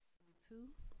2.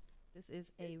 This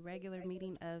is a regular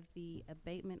meeting of the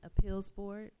Abatement Appeals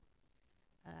Board.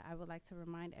 I would like to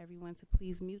remind everyone to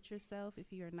please mute yourself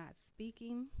if you are not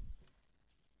speaking.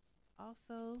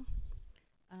 Also,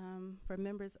 for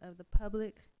members of the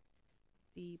public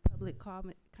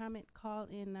comment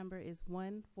call-in number is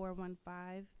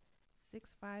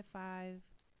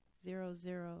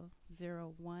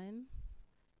 1-415-655-0001.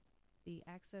 The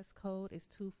access code is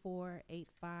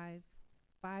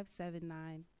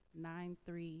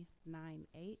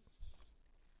 2485-579-9398.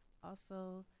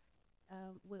 Also,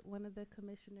 would one of the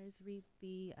commissioners read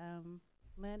the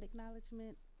land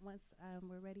acknowledgement once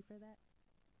we're ready for that?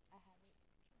 I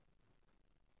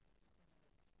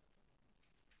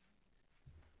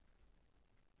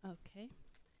have it. Okay.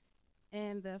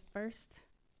 And the first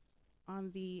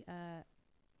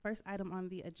item on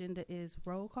the agenda is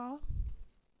roll call.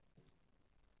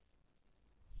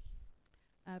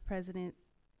 President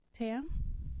Tam.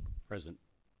 Present.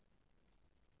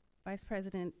 Vice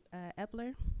President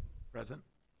Epler. Present.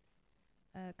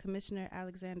 Commissioner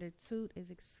Alexander Toot is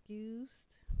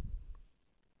excused.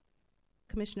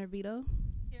 Commissioner Vito.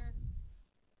 Here.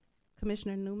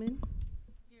 Commissioner Newman.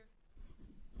 Here.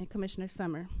 And Commissioner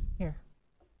Summer. Here.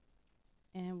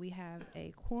 And we have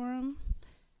a quorum.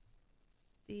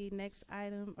 The next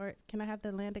item, or can I have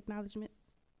the land acknowledgement?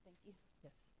 Thank you.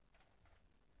 Yes.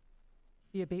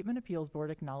 The Abatement Appeals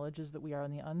Board acknowledges that we are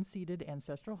on the unceded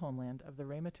ancestral homeland of the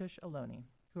Ramaytush Ohlone,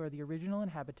 who are the original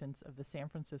inhabitants of the San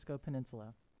Francisco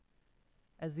Peninsula.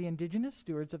 As the indigenous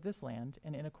stewards of this land,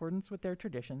 and in accordance with their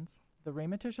traditions, the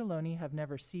Ramaytush Ohlone have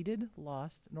never ceded,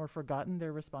 lost, nor forgotten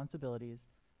their responsibilities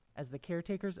as the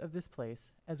caretakers of this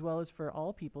place, as well as for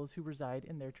all peoples who reside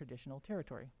in their traditional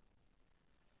territory.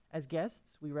 As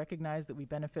guests, we recognize that we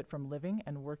benefit from living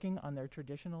and working on their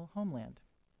traditional homeland.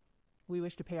 We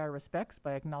wish to pay our respects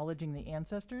by acknowledging the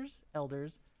ancestors,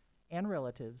 elders, and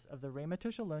relatives of the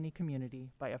Ramaytush Ohlone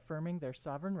community by affirming their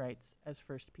sovereign rights as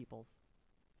First Peoples.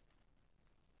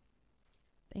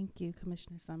 Thank you,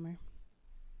 Commissioner Summer.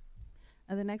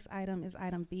 The next item is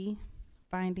item B,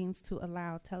 findings to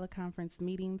allow teleconference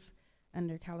meetings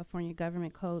under California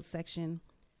Government Code Section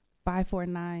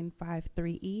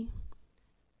 54953E.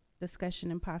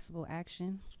 Discussion and possible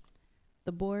action.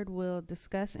 The board will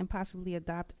discuss and possibly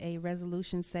adopt a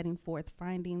resolution setting forth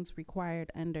findings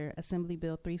required under Assembly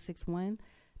Bill 361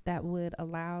 that would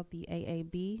allow the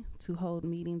AAB to hold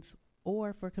meetings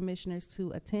or for commissioners to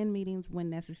attend meetings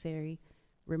when necessary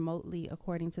remotely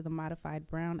according to the modified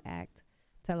Brown Act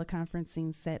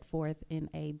teleconferencing set forth in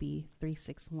AB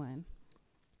 361.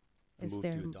 I move to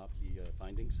adopt the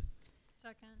findings.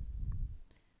 Second.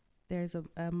 There's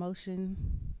a motion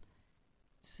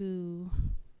to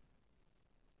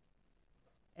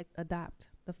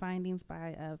adopt the findings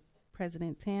by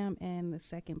President Tam and the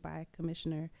second by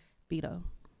Commissioner Vito.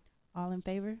 All in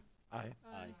favor? Aye.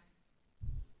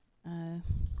 The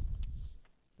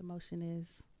motion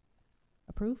is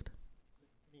approved.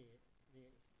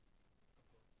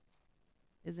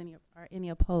 Are any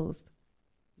opposed?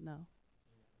 No.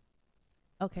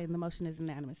 Okay, the motion is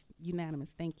unanimous.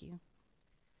 Unanimous. Thank you.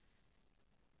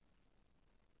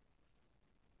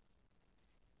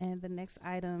 And the next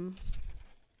item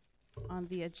on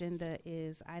the agenda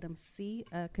is item C,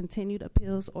 continued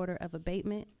appeals order of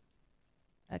abatement,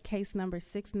 case number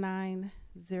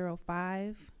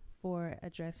 6905 for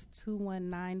address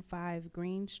 2195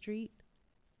 Green Street.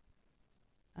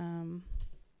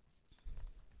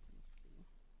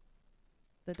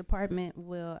 The department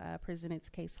will present its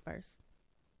case first.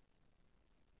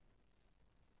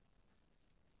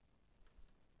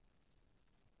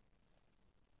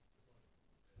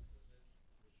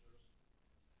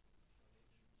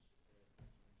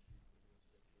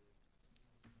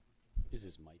 Is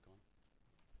his mic on?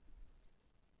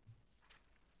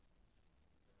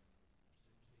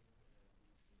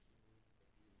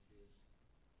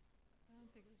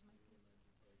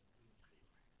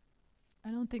 I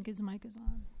don't think his mic is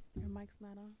on. Your mic's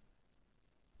not on?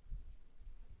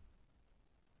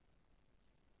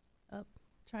 Oh,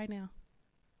 try now.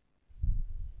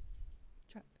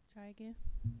 Try again.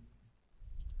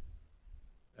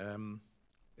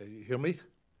 You hear me?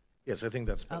 Yes, I think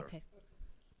that's better. Okay.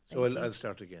 So I'll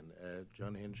start again.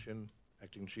 John Hinchin,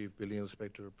 Acting Chief Building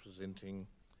Inspector, presenting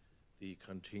the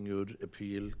continued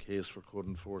appeal case for code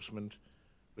enforcement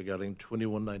regarding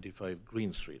 2195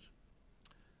 Green Street.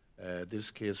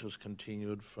 This case was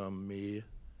continued from May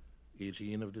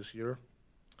 18 of this year.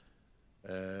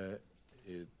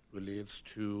 It relates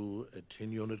to a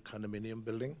 10-unit condominium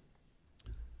building.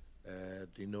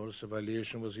 The notice of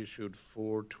violation was issued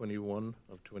 4/21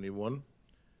 of 21,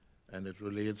 and it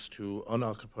relates to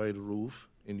unoccupied roof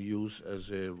in use as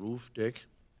a roof deck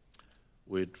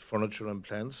with furniture and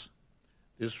plants.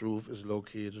 This roof is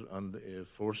located on a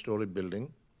 4-story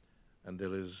building, and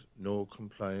there is no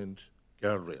compliant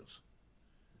guardrails.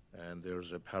 And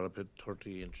there's a parapet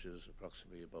 30 inches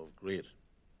approximately above grade.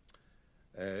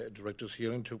 A director's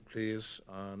hearing took place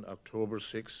on October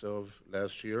 6th of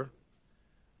last year,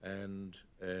 and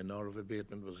an order of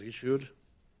abatement was issued,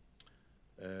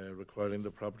 requiring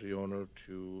the property owner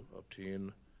to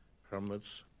obtain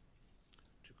permits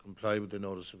to comply with the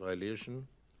notice of violation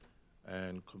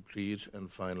and complete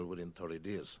and final within 30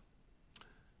 days.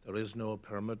 There is no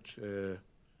permit to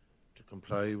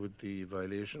comply with the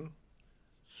violation,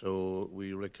 so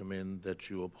we recommend that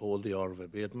you uphold the order of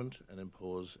abatement and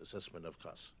impose assessment of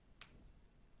costs.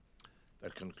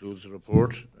 That concludes the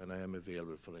report, and I am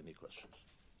available for any questions.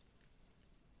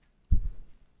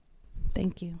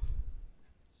 Thank you.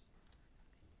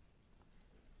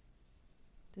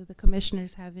 Do the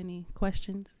commissioners have any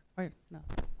questions or no?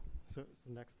 So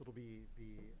next it'll be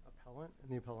the appellant, and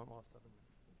the appellant will have 7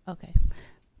 minutes. Okay.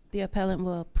 The appellant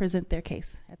will present their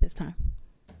case at this time.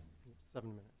 7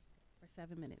 minutes. For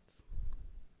 7 minutes.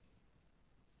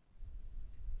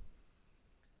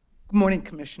 Good morning,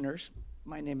 Commissioners.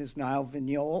 My name is Niall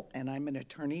Vignol, and I'm an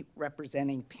attorney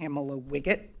representing Pamela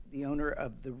Wiggett, the owner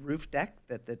of the roof deck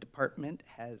that the department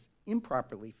has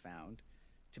improperly found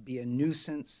to be a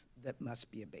nuisance that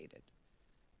must be abated.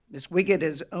 Ms. Wiggett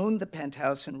has owned the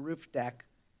penthouse and roof deck.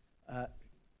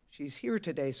 She's here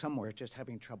today somewhere, just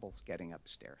having troubles getting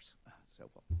upstairs,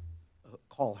 so we'll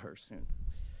call her soon.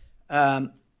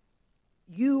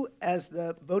 You, as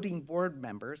the voting board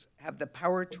members, have the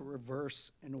power to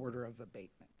reverse an order of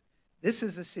abatement. This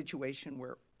is a situation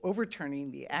where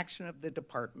overturning the action of the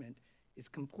department is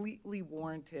completely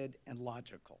warranted and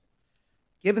logical,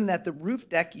 given that the roof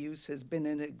deck use has been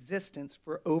in existence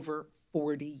for over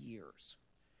 40 years.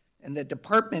 And the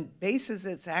department bases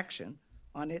its action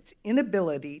on its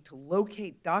inability to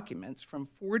locate documents from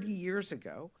 40 years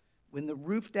ago when the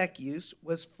roof deck use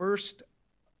was first,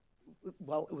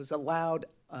 well, it was allowed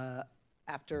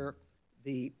after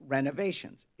the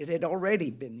renovations. It had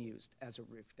already been used as a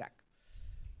roof deck.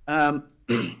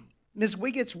 Ms.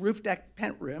 Wiggett's roof deck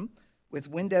pent room with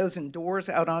windows and doors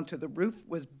out onto the roof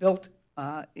was built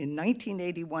in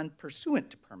 1981 pursuant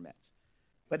to permits.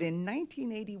 But in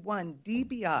 1981,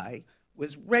 DBI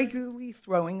was regularly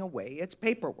throwing away its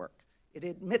paperwork. It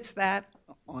admits that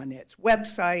on its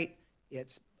website.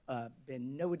 It's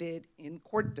been noted in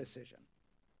court decision.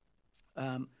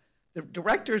 The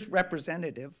director's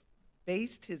representative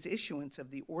based his issuance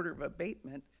of the order of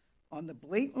abatement on the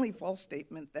blatantly false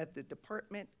statement that the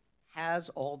department has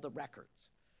all the records.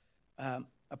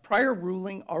 A prior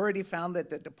ruling already found that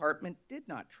the department did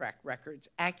not track records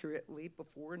accurately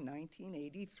before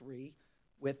 1983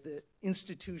 with the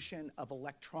institution of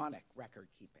electronic record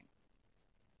keeping.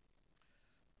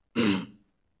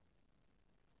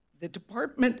 The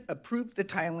department approved the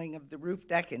tiling of the roof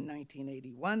deck in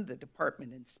 1981. The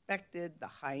department inspected the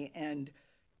high-end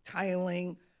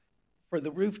tiling for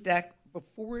the roof deck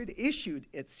before it issued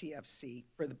its CFC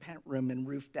for the pent room and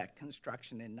roof deck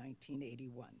construction in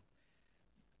 1981.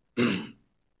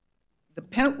 The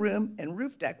pent room and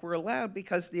roof deck were allowed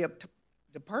because the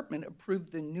department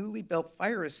approved the newly built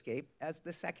fire escape as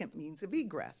the second means of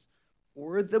egress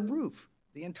for the roof,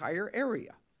 the entire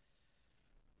area.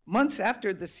 Months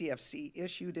after the CFC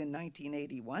issued in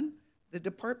 1981, the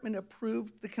department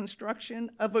approved the construction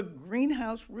of a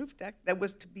greenhouse roof deck that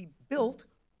was to be built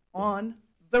on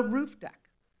the roof deck.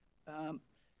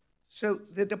 So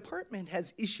the department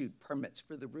has issued permits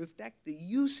for the roof deck. The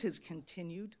use has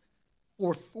continued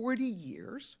for 40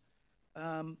 years.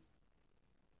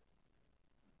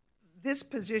 This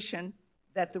position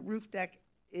that the roof deck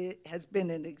has been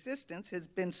in existence has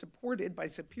been supported by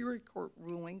Superior Court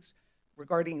rulings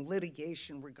regarding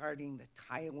litigation regarding the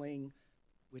tiling,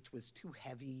 which was too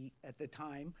heavy at the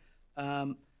time.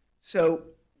 So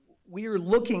we are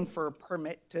looking for a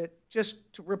permit to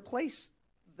replace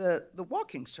the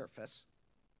walking surface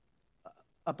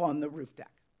up on the roof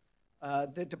deck.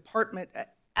 The department,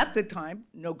 at the time,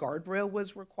 no guardrail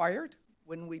was required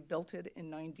when we built it in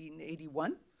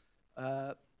 1981,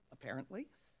 apparently.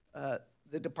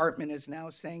 The department is now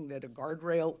saying that a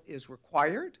guardrail is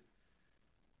required.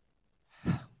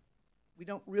 We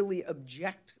don't really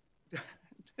object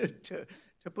to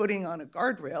putting on a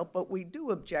guardrail, but we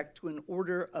do object to an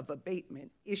order of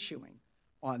abatement issuing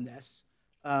on this,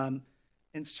 and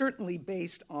certainly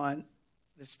based on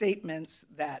the statements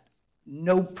that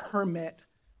no permit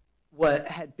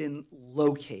had been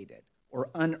located or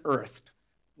unearthed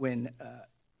when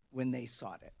they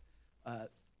sought it.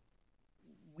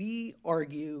 we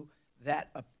argue that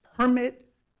a permit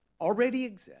already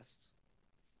exists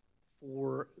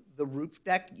for the roof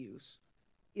deck use.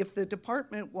 If the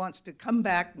department wants to come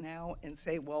back now and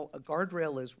say, well, a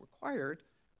guardrail is required,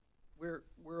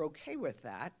 we're okay with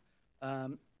that.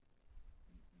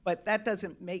 But that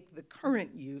doesn't make the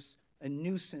current use a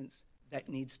nuisance that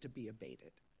needs to be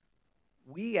abated.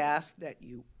 We ask that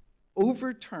you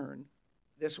overturn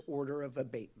this order of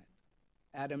abatement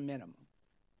at a minimum.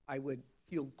 I would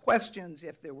field questions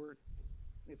if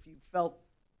you felt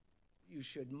you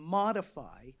should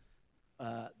modify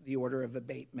the order of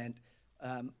abatement,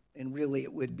 and really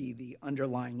it would be the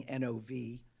underlying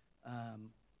NOV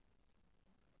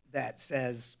that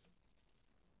says,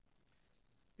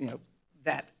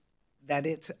 that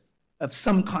it's of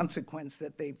some consequence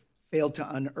that they failed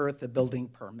to unearth a building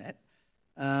permit,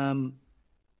 and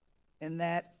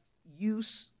that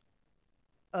use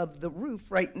of the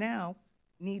roof right now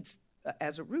needs,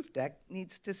 as a roof deck,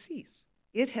 needs to cease.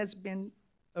 It has been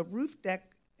a roof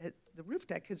deck. The roof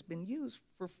deck has been used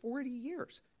for 40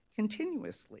 years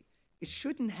continuously. It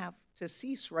shouldn't have to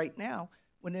cease right now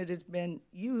when it has been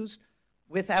used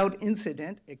without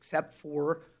incident, except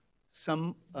for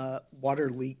some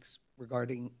water leaks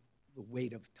regarding the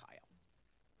weight of tile.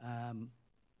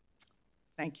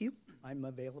 Thank you. I'm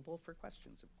available for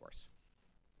questions, of course.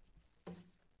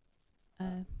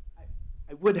 I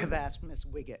would have asked Ms.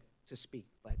 Wiggett to speak,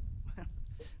 but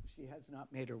she has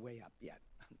not made her way up yet.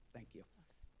 Thank you.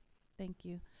 Thank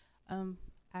you.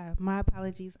 My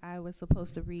apologies. I was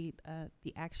supposed to read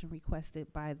the action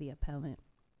requested by the appellant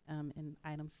in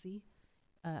item C.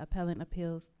 Appellant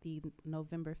appeals the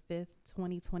November 5th,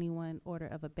 2021 order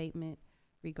of abatement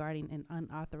regarding an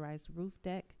unauthorized roof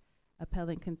deck.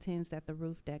 Appellant contends that the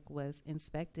roof deck was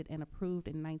inspected and approved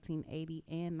in 1980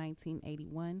 and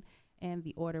 1981, and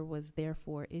the order was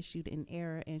therefore issued in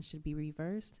error and should be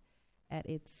reversed. At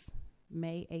its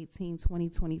May 18,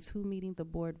 2022 meeting, the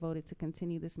board voted to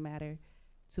continue this matter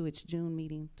to its June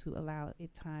meeting to allow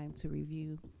it time to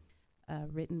review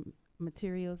written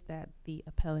materials that the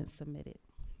appellant submitted.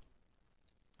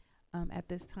 At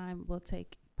this time, we'll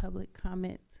take public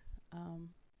comment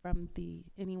from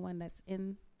anyone that's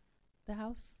in the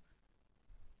house.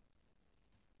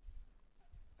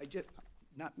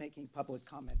 Not making public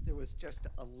comment, there was just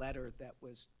a letter that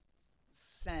was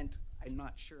sent. I'm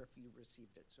not sure if you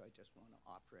received it, so I just want to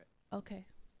offer it. Okay.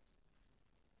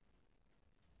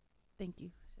 Thank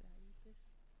you. Should I read this?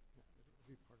 It'll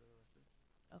be part of the record.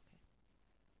 Okay.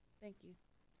 Thank you.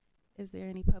 Is there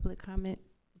any public comment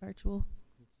virtual?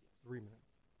 It's 3 minutes.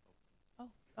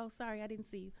 Oh, sorry, I didn't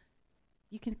see you.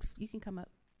 You can come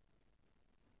up.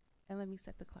 And let me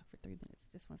set the clock for 3 minutes.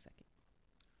 Just 1 second.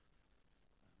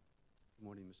 Good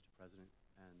morning, Mr. President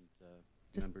and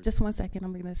members. Just 1 second.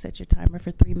 I'm going to set your timer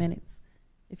for 3 minutes,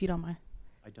 if you don't mind.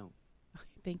 I don't.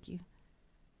 Okay, thank you.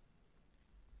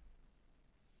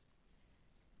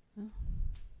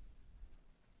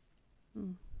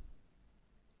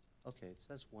 Okay, it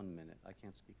says 1 minute. I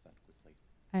can't speak that quickly.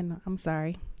 I know. I'm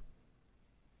sorry.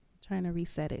 I'm trying to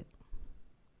reset it.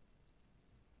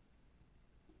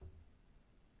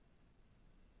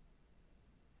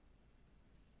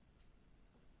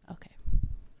 Okay.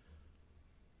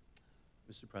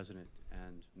 Mr. President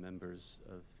and members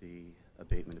of the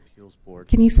Abatement Appeals Board.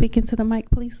 Can you speak into the mic,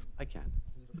 please? I can.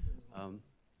 I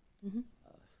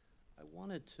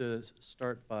wanted to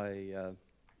start by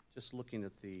just looking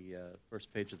at the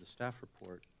first page of the staff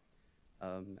report.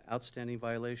 Outstanding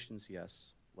violations,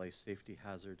 yes. Life safety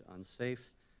hazard,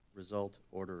 unsafe. Result,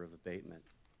 order of abatement.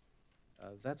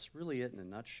 That's really it in a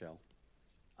nutshell.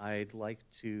 I'd like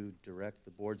to direct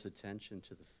the board's attention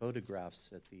to the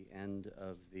photographs at the end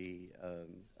of the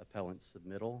appellant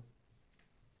submittal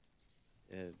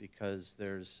because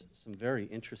there's some very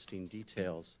interesting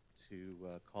details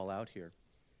to call out here.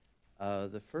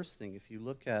 The first thing, if you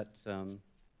look at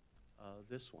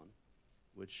this one,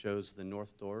 which shows the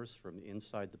north doors from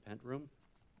inside the pent room,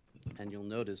 and you'll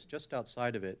notice just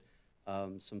outside of it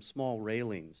some small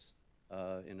railings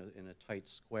in a tight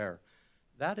square.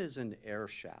 That is an air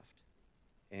shaft,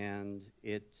 and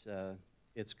it's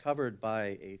covered by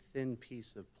a thin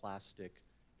piece of plastic,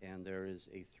 and there is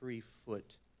a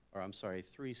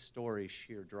 3-story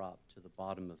sheer drop to the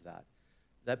bottom of that.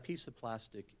 That piece of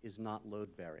plastic is not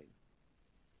load-bearing.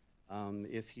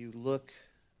 If you look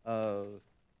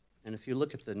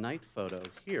at the night photo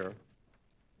here,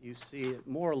 you see it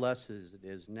more or less as it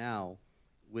is now,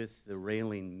 with the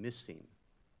railing missing.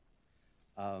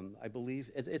 I believe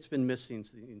it's been missing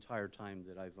the entire time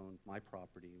that I've owned my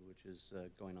property, which is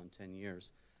going on 10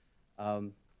 years.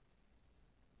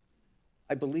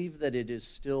 I believe that it is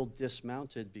still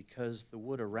dismounted because the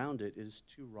wood around it is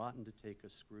too rotten to take a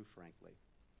screw, frankly.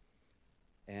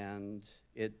 And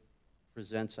it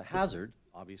presents a hazard,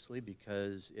 obviously,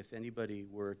 because if anybody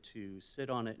were to sit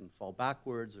on it and fall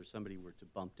backwards, or somebody were to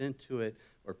bump into it,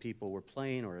 or people were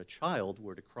playing, or a child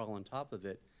were to crawl on top of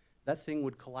it, that thing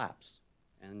would collapse,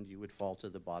 and you would fall to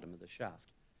the bottom of the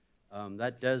shaft.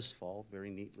 That does fall very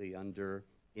neatly under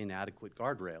inadequate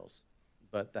guardrails,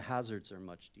 but the hazards are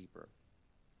much deeper.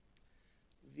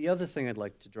 The other thing I'd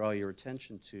like to draw your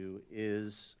attention to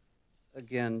is,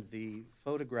 again, the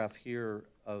photograph here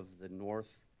of the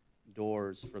north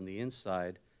doors from the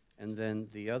inside, and then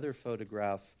the other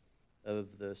photograph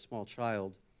of the small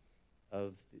child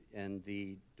and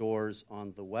the doors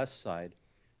on the west side.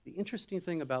 The interesting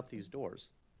thing about these doors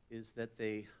is that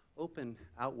they open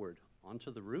outward onto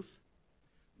the roof,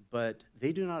 but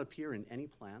they do not appear in any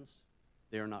plans.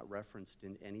 They are not referenced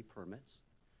in any permits,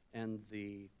 and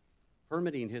the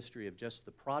permitting history of just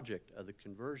the project of the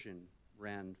conversion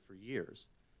ran for years,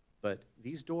 but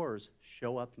these doors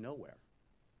show up nowhere.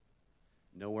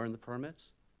 Nowhere in the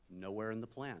permits, nowhere in the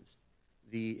plans.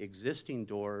 The existing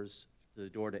doors, the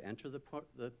door to enter the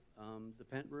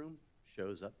pent room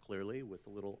shows up clearly with a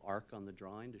little arc on the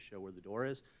drawing to show where the door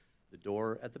is. The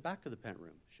door at the back of the pent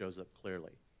room shows up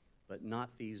clearly, but not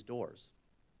these doors.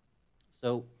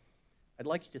 So I'd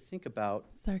like you to think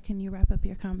about... Sir, can you wrap up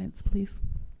your comments, please?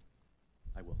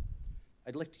 I will.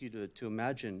 I'd like you to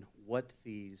imagine what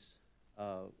this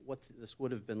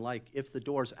would have been like if the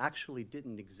doors actually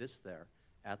didn't exist there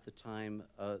at the time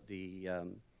the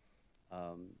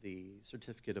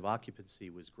certificate of occupancy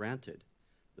was granted.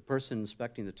 The person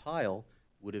inspecting the tile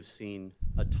would have seen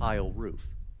a tile roof,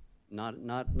 not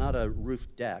a roof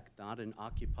deck, not an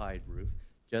occupied roof,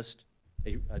 just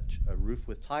a roof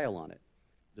with tile on it.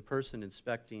 The person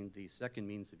inspecting the second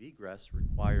means of egress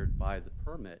required by the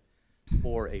permit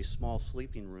for a small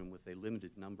sleeping room with a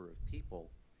limited number of people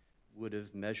would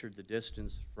have measured the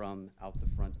distance from out the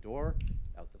front door,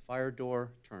 out the fire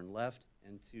door, turn left,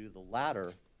 and to the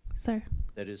ladder Sir,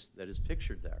 that is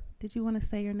pictured there. did you want to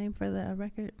say your name for the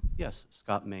record? Yes,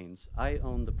 Scott Maines. I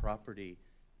own the property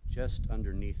just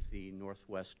underneath the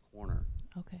northwest corner,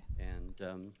 Okay.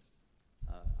 and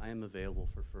I am available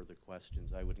for further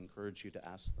questions. I would encourage you to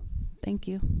ask them. Thank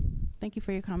you. Thank you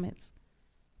for your comments.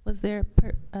 Was there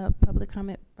public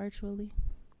comment virtually?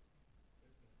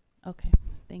 Okay,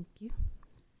 thank you.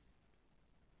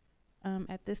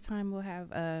 At this time, we'll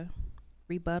have a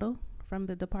rebuttal from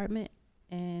the department,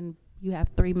 and you have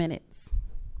 3 minutes.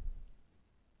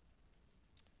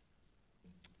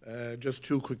 Just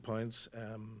 2 quick points.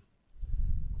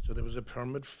 So there was a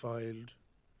permit filed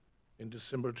in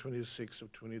December 26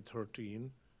 of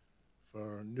 2013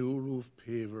 for new roof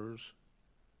pavers,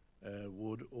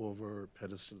 wood over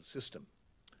pedestal system.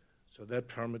 So that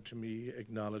permit to me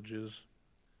acknowledges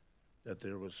that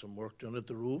there was some work done at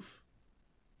the roof.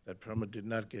 That permit did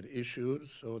not get issued,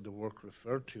 so the work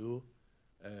referred to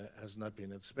has not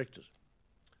been inspected.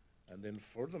 And then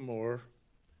furthermore,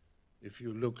 if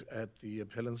you look at the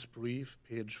appellant's brief,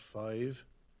 page 5,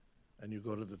 and you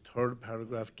go to the 3rd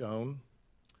paragraph down,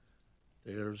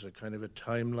 there's a kind of a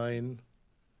timeline.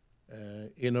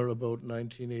 In or about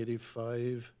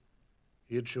 1985,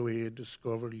 HOA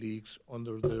discovered leaks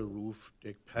under the roof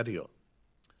deck patio.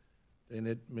 Then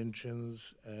it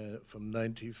mentions from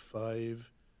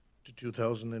 95 to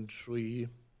 2003,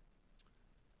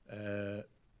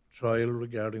 trial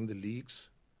regarding the leaks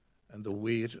and the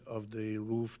weight of the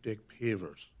roof deck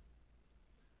pavers.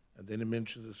 And then it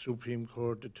mentions the Supreme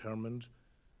Court determined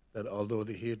that although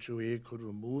the HOA could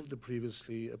remove the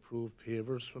previously approved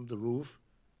pavers from the roof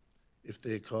if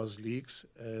they cause leaks,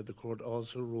 the court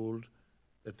also ruled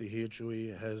that the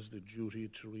HOA has the duty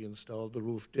to reinstall the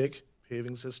roof deck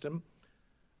paving system.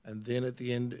 And then at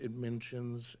the end it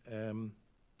mentions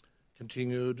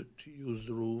continued to use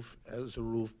the roof as a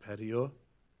roof patio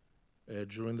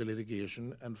during the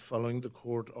litigation and following the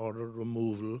court order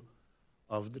removal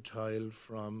of the tile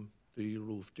from the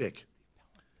roof deck.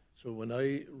 So when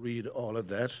I read all of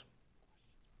that,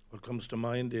 what comes to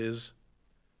mind is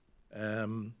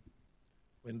when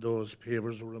those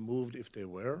pavers were removed, if they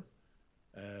were,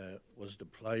 was the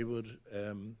plywood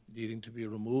needing to be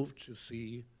removed to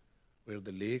see where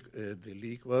the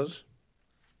leak was?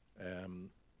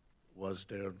 Was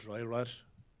there dry rot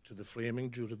to the framing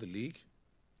due to the leak?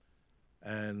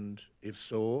 And if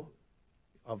so,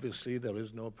 obviously there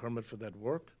is no permit for that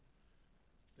work.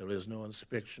 There is no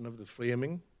inspection of the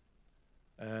framing.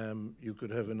 You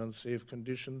could have an unsafe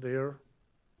condition there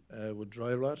with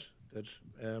dry rot.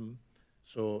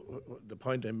 So the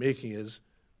point I'm making is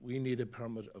we need a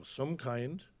permit of some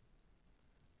kind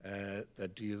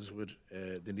that deals with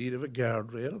the need of a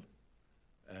guardrail,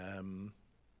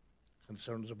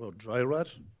 concerns about dry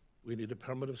rot. We need a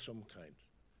permit of some kind.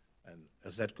 And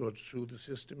as that goes through the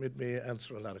system, it may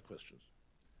answer a lot of questions.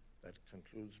 That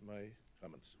concludes my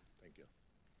comments. Thank you.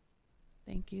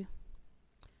 Thank you.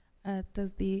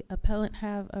 Does the appellant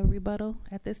have a rebuttal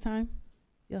at this time?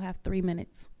 You'll have 3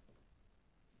 minutes.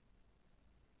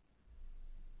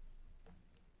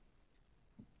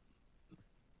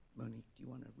 Monique, do you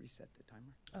want to reset the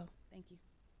timer? Oh, thank you.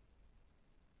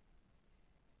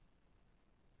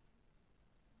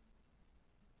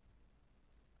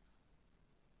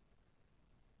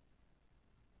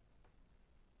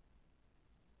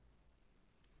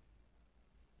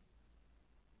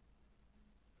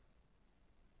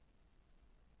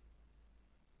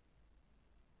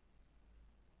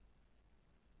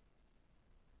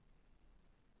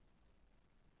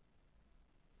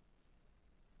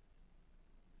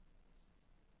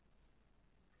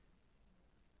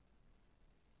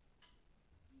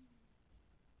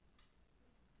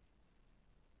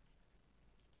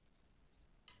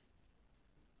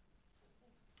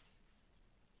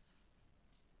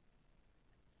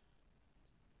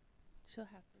 She'll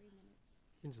have 3 minutes.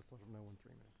 You can just let them know when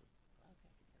 3 minutes is.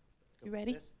 Go You for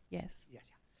ready? this? Yes. Yes,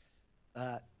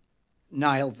 yeah.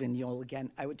 Niall Vignol again.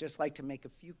 I would just like to make a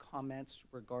few comments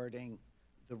regarding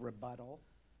the rebuttal,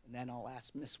 and then I'll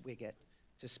ask Ms. Wiggett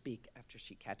to speak after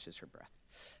she catches her breath.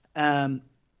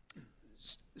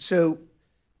 So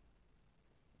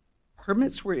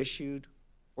permits were issued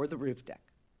for the roof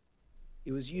deck.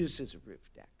 It was used as a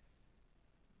roof deck.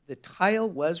 The tile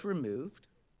was removed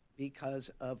because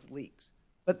of leaks,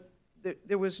 but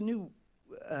there was new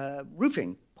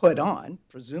roofing put on.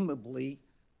 Presumably,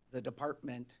 the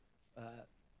department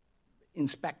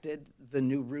inspected the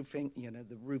new roofing,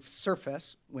 the roof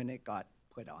surface when it got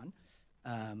put on.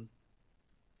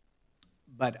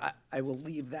 But I will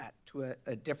leave that to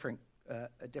a different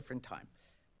time.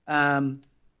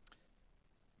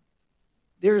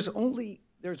 There's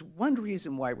one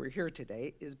reason why we're here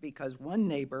today, is because one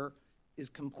neighbor is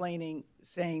complaining,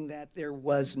 saying that there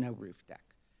was no roof deck.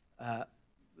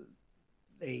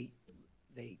 They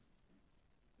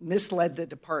misled the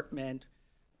department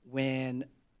when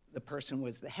the person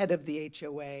was the head of the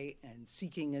HOA and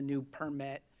seeking a new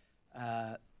permit,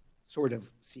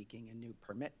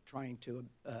 trying to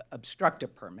obstruct a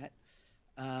permit.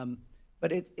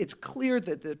 But it's clear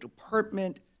that the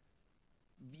department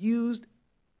views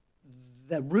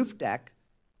the roof deck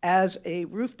as a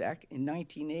roof deck in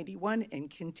 1981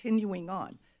 and continuing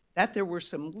on. That there were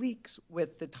some leaks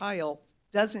with the tile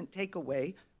doesn't take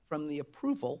away from the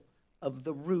approval of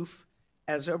the roof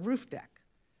as a roof deck.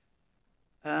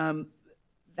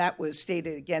 That was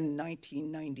stated again in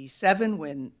 1997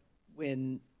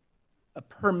 when a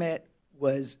permit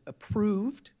was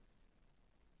approved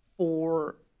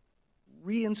for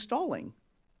reinstalling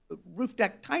roof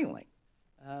deck tiling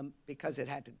because it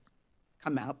had to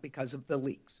come out because of the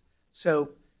leaks.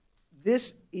 So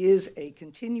this is a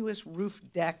continuous roof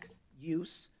deck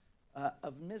use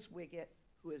of Ms. Wiggett,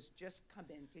 who has just come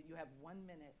in. Can you have 1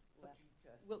 minute left?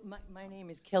 Well, my name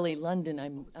is Kelly London.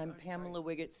 I'm sorry. Pamela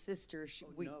Wiggett's sister.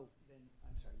 No, then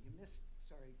I'm sorry.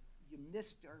 You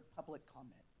missed our public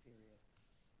comment period.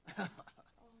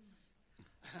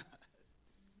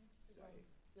 Sorry.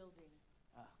 Building.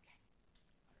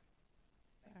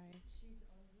 Okay.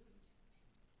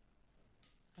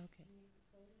 Sorry. Okay.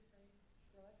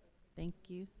 Thank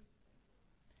you.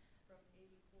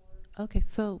 Okay,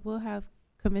 so we'll have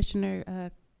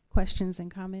Commissioner questions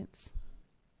and comments.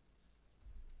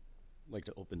 I'd like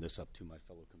to open this up to my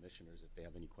fellow commissioners if they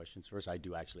have any questions first. I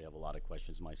do actually have a lot of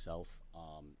questions myself,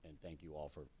 and thank you all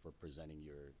for presenting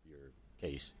your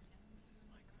case.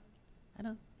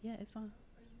 Yeah, it's on.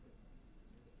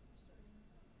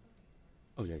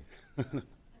 Oh, yeah.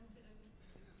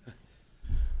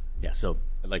 Yeah, so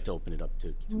I'd like to open it up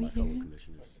to we my fellow hear you?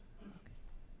 commissioners.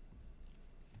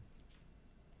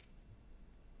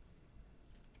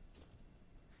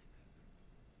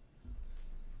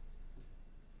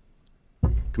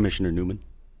 Commissioner Newman.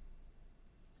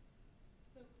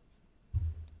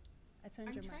 I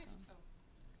turned your mic on.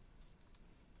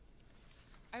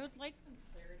 I would like some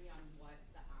clarity on what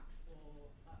the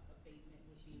actual abatement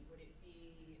would be. Would it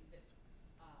be the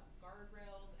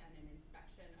guardrails and an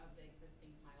inspection of the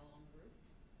existing tile on the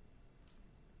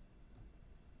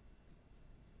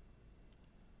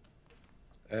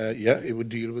roof? Yeah, it would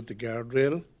deal with the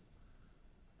guardrail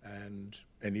and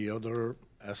any other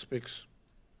aspects.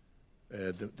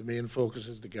 The main focus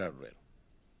is the guardrail.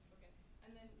 Okay.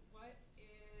 And then what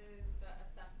is the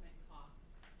assessment cost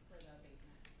for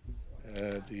the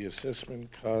The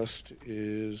assessment cost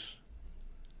is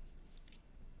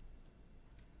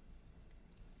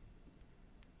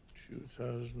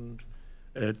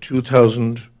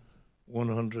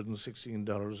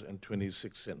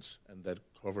 $2,116.26, and that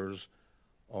covers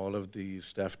all of the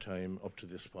staff time up to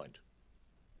this point.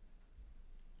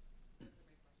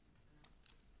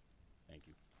 Thank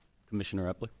you.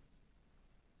 Commissioner Epler?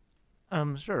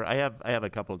 Sure. I have a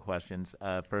couple of questions.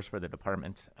 First, for the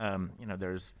department,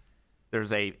 there's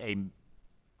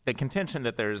the contention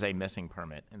that there is a missing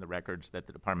permit and the records that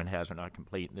the department has are not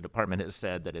complete. The department has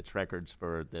said that its records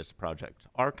for this project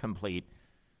are complete.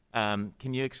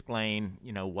 Can you explain,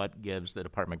 what gives the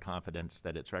department confidence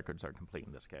that its records are complete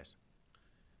in this case?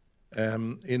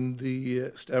 In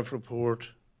the staff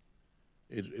report,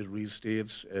 it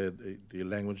restates the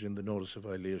language in the notice of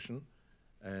violation,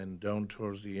 and down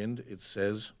towards the end it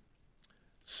says,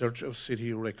 search of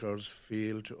city records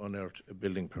failed to unearth a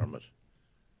building permit.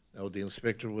 Now, the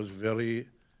inspector was very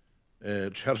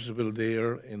charitable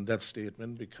there in that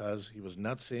statement, because he was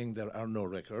not saying there are no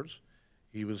records.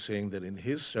 He was saying that in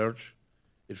his search,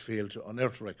 it failed to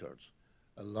unearth records,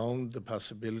 allowing the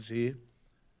possibility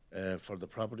for the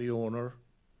property owner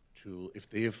to, if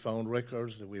they have found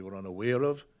records that we were unaware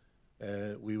of,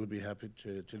 we would be happy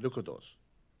to look at those.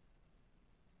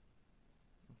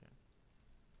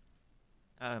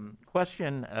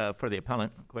 Question for the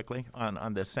appellant, quickly,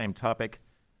 on this same topic.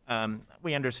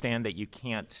 We understand that you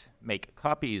can't make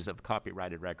copies of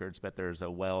copyrighted records, but there's a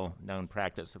well-known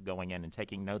practice of going in and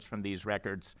taking notes from these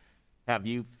records. Have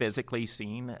you physically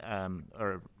seen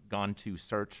or gone to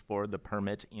search for the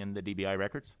permit in the DBI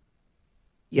records?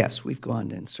 Yes, we've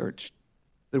gone and searched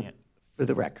for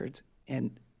the records,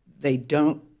 and they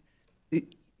don't. The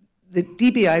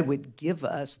DBI would give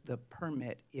us the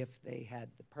permit if they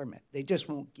had the permit. They just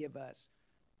won't give us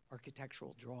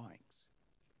architectural drawings.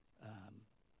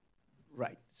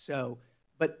 Right. So,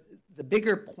 but the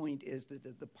bigger point is that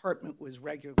the department was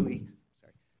regularly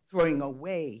throwing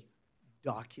away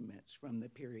documents from the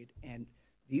period, and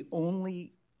the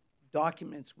only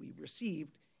documents we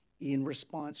received in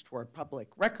response to our Public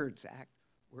Records Act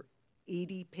were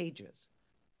 80 pages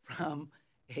from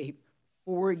a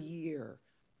 4-year,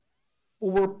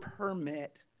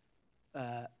 4-permit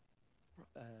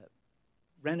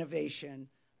renovation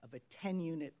of a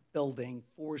 10-unit building,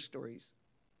 4 stories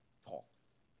tall.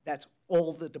 That's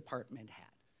all the department had.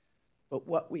 But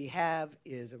what we have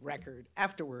is a record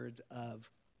afterwards of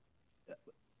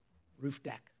roof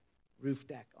deck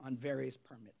on various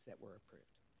permits that were approved.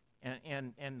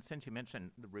 And since you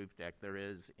mentioned the roof deck, there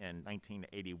is in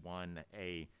 1981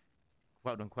 a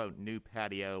quote-unquote new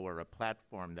patio or a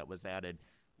platform that was added.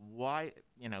 Why,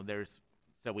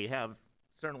 so we have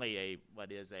certainly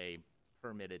what is a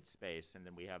permitted space, and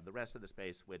then we have the rest of the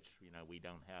space which, we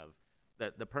don't have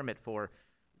the permit for.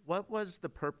 What was the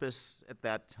purpose at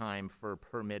that time for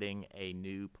permitting a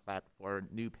new platform,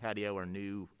 new patio, or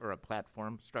a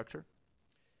platform structure?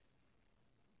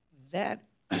 That,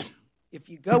 if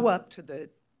you go up to the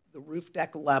roof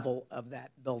deck level of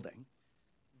that building,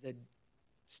 the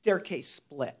staircase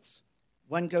splits.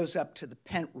 One goes up to the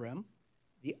pent room.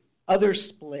 The other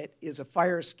split is a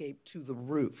fire escape to the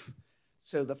roof.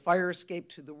 So the fire escape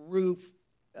to the roof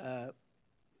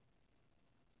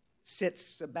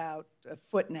sits about 1.5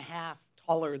 feet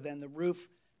taller than the roof.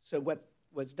 So what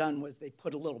was done was they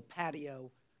put a little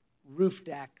patio roof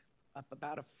deck up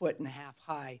about 1.5 feet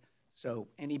high, so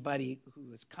anybody who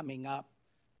was coming up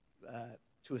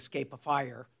to escape a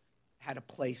fire had a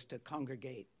place to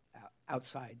congregate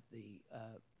outside the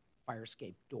fire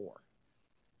escape door.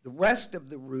 The rest of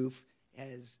the roof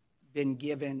was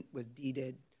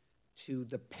deeded to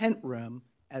the pent room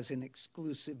as an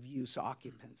exclusive use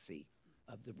occupancy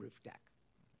of the roof deck.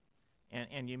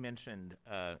 And you mentioned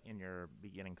in your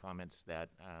beginning comments that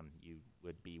you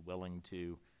would be willing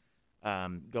to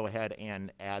go ahead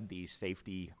and add the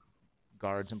safety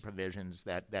guards and provisions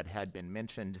that had been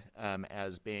mentioned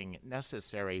as being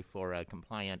necessary for a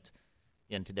compliant,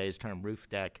 in today's term, roof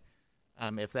deck.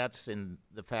 If that's in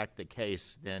fact the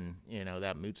case, then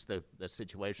that moots the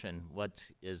situation. What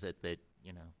is it that,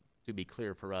 to be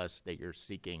clear for us, that you're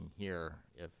seeking here,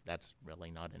 if that's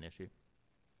really not an issue?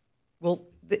 Well,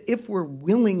 if we're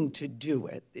willing to do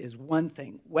it is one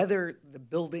thing. Whether the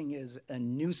building is a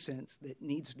nuisance that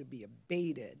needs to be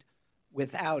abated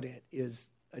without it is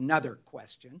another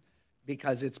question,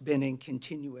 because it's been in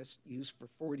continuous use for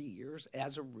 40 years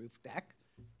as a roof deck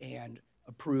and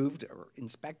approved or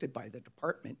inspected by the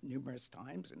department numerous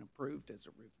times and approved as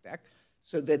a roof deck,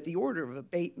 so that the order of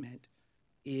abatement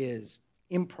is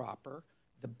improper.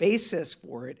 The basis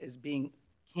for it is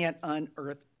can't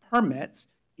unearth permits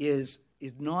is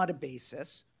not a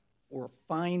basis for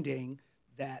finding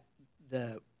that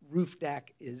the roof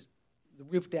deck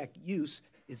use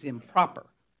is improper.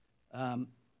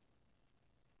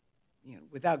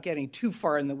 Without getting too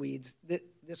far in the weeds,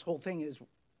 this whole thing is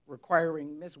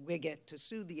requiring Ms. Wiggett to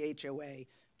sue the HOA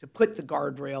to put the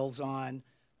guardrails on.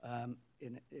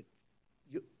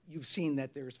 You've seen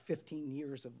that there's 15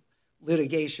 years of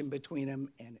litigation between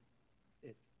them, and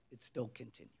it still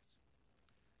continues.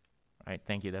 All right,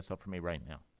 thank you. That's all for me right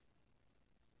now.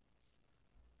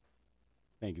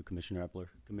 Thank you, Commissioner Epler.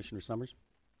 Commissioner Summers?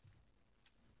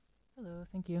 Hello,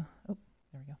 thank you. Oh,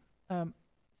 there we go.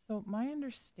 So my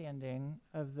understanding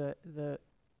of the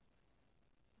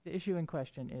issue in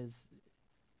question is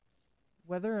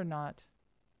whether or not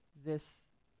this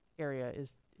area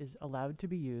is allowed to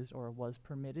be used or was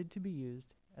permitted to be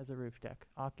used as a roof deck,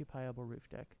 occupiable roof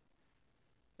deck.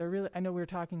 I know we're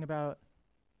talking about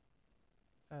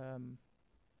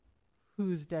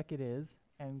whose deck it is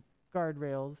and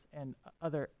guardrails and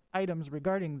other items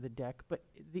regarding the deck, but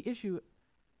the issue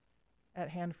at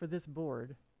hand for this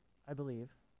board, I believe,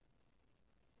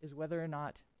 is whether or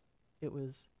not it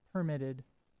was permitted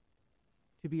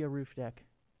to be a roof deck,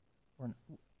 or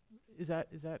is that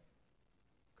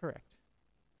correct?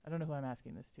 I don't know who I'm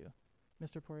asking this to,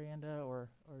 Mr. Porianda or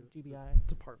GBI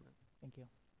Department. Thank you.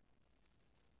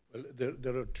 Well,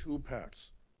 there are two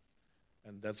parts,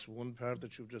 and that's one part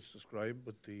that you've just described,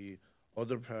 but the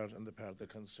other part, and the part that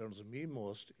concerns me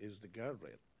most, is the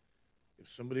guardrail. If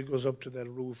somebody goes up to that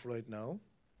roof right now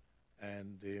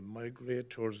and they migrate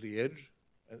towards the edge,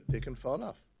 they can fall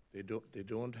off. They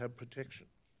don't have protection.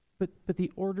 But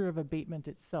the order of abatement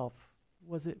itself,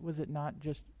 was it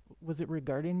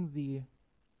regarding the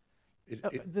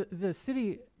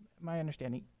city? My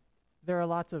understanding, there are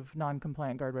lots of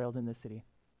non-compliant guardrails in this city,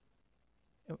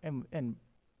 and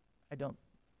I don't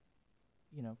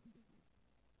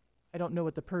know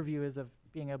what the purview is of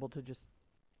being able to just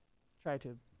try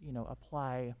to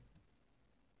apply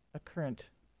a current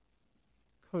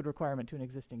code requirement to an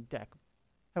existing deck.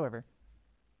 However,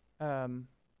 I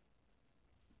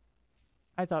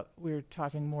thought we were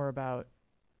talking more about,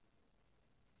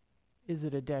 is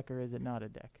it a deck or is it not a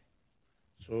deck?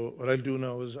 So what I'll do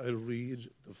now is I'll read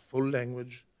the full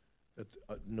language, that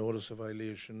notice of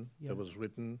violation that was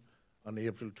written on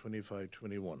April 25,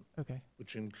 21. Okay.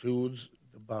 Which includes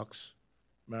the box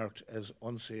marked as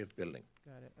unsafe building.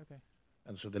 Got it. Okay.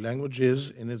 And so the language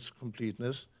is, in its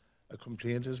completeness, a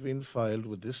complaint has been filed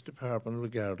with this department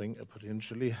regarding a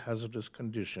potentially hazardous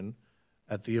condition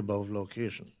at the above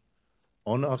location.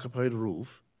 Unoccupied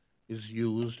roof is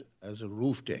used as a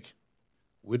roof deck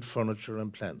with furniture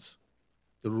and plants.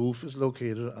 The roof is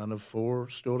located on a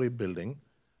 4-story building,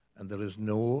 and there is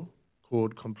no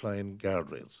code-compliant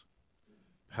guardrails.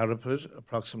 Parapet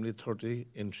approximately 30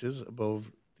 inches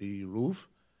above the roof.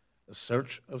 A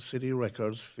search of city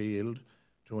records failed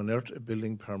to unearth a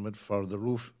building permit for the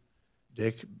roof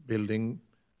deck building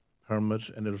permit,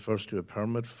 and it refers to a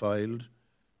permit filed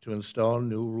to install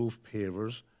new roof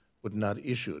pavers but not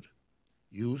issued.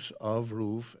 Use of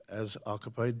roof as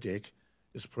occupied deck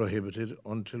is prohibited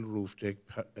until roof deck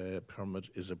permit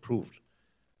is approved.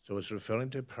 So it's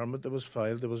referring to a permit that was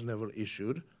filed that was never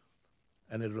issued,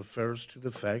 and it refers to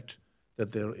the fact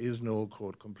that there is no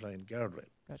code-compliant guardrail.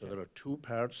 Gotcha. So there are two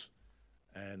parts,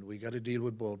 and we got to deal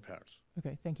with both parts.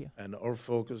 Okay, thank you. And our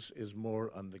focus is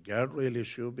more on the guardrail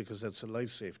issue because that's a life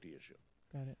safety issue.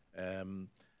 Got it.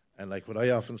 And like what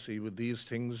I often see with these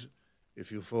things, if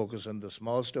you focus on the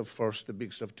small stuff first, the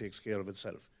big stuff takes care of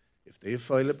itself. If they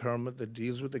file a permit that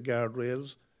deals with the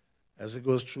guardrails as it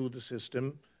goes through the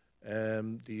system,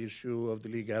 the issue of the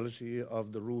legality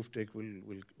of the roof deck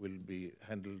will be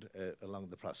handled along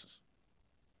the process.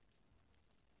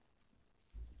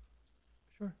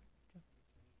 Sure.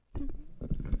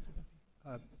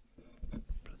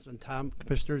 President Tam,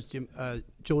 Commissioners,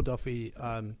 Joe Duffy,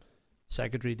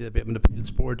 Secretary to the Abatement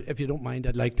Appeals Board. If you don't mind,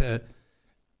 I'd like to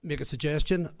make a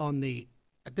suggestion on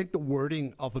I think the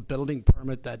wording of a building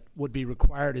permit that would be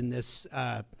required in this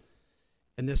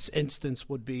instance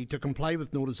would be to comply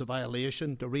with notice of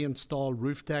violation, to reinstall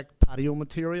roof deck patio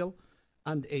material,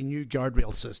 and a new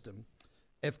guardrail system.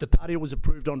 If the patio was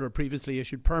approved under a previously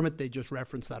issued permit, they just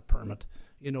reference that permit.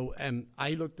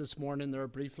 I looked this morning there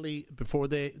briefly before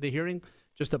the hearing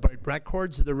just about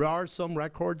records. There are some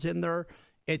records in there.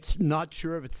 It's not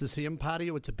sure if it's the same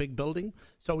patio. It's a big building.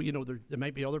 So, there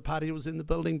might be other patios in the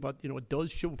building, but, it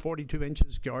does show 42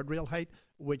 inches guardrail height,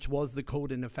 which was the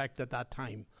code in effect at that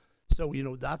time. So,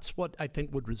 that's what I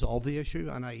think would resolve the issue,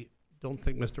 and I don't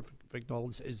think Mr. Fignall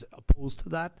is opposed to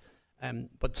that.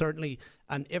 But certainly,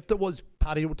 and if there was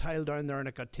patio tile down there and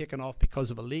it got taken off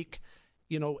because of a leak,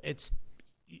 you know,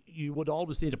 you would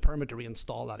always need a permit to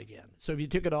reinstall that again. So if you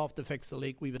took it off to fix the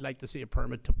leak, we would like to see a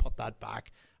permit to put that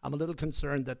back. I'm a little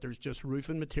concerned that there's just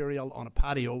roofing material on a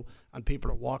patio and people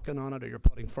are walking on it or you're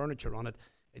putting furniture on it.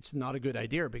 It's not a good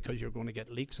idea because you're going to get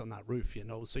leaks on that roof, you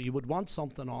know. So you would want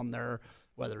something on there,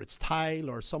 whether it's tile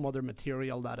or some other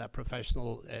material that a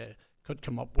professional could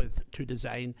come up with to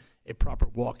design a proper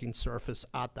walking surface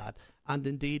at that. And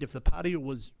indeed, if the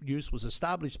patio use was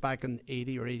established back in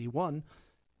 80 or 81,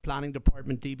 Planning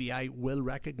Department, DBI will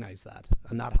recognize that.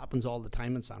 And that happens all the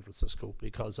time in San Francisco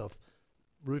because of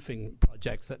roofing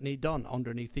projects that need done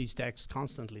underneath these decks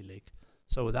constantly leak.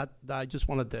 So that I just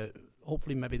wanted to,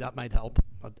 hopefully maybe that might help,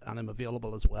 and I'm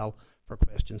available as well for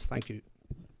questions. Thank you.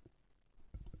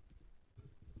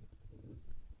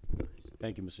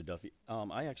 Thank you, Mr. Duffy.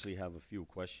 I actually have a few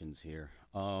questions here.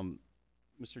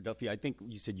 Mr. Duffy, I think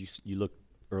you said you looked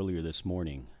earlier this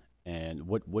morning, and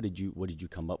what did you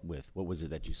come up with? What was it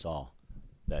that you saw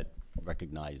that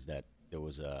recognized that there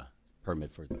was a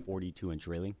permit for 42-inch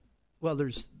railing? Well,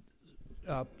 there's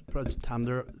President Tam,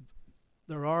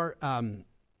 there are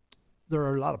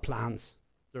a lot of plans.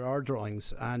 There are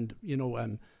drawings, and you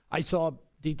know, I saw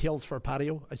details for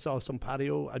patio. I saw some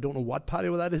patio. I don't know what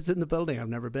patio that is in the building. I've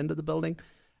never been to the building.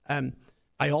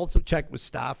 I also checked with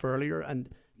staff earlier, and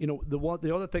you know,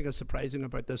 the other thing that's surprising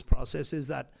about this process is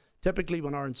that typically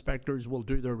when our inspectors will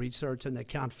do their research and they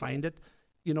can't find it,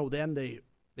 you know, then the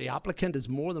applicant is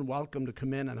more than welcome to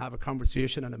come in and have a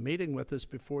conversation and a meeting with us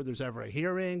before there's ever a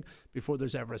hearing, before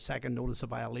there's ever a second notice of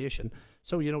violation.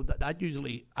 So, you know, that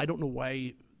usually, I don't know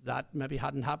why that maybe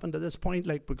hadn't happened to this point,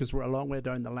 like, because we're a long way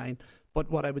down the line. But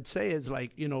what I would say is,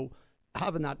 like, you know,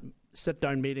 having that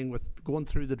sit-down meeting with going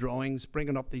through the drawings,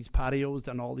 bringing up these patios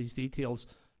and all these details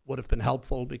would have been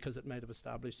helpful, because it might have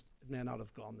established, it may not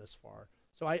have gone this far.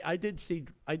 So I did see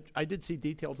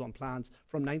details on plans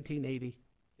from 1980.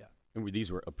 Yeah. And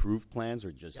these were approved plans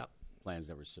or just plans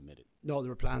that were submitted? No, there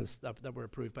were plans that were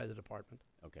approved by the department.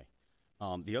 Okay.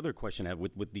 The other question I have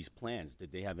with these plans,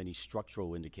 did they have any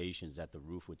structural indications that the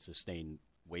roof would sustain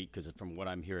weight? Because from what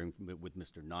I'm hearing with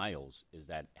Mr. Niles is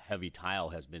that heavy tile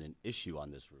has been an issue on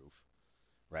this roof,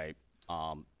 right?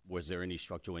 Was there any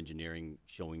structural engineering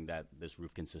showing that this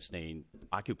roof can sustain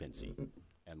occupancy,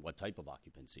 and what type of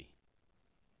occupancy?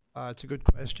 It's a good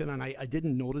question, and I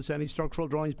didn't notice any structural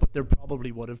drawings, but there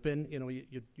probably would have been. You know,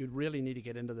 you'd really need to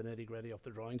get into the nitty-gritty of the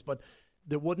drawings, but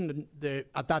there wouldn't,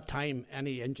 at that time,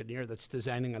 any engineer that's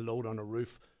designing a load on a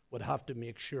roof would have to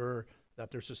make sure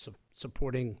that there's a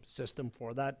supporting system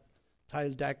for that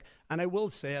tile deck. And I will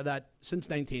say that since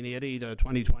 1980 to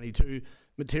 2022,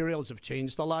 materials have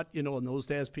changed a lot. You know, in those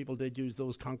days, people did use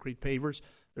those concrete pavers.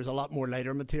 There's a lot more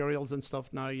lighter materials and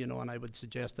stuff now, you know, and I would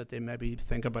suggest that they maybe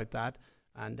think about that.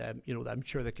 And, you know, I'm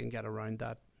sure they can get around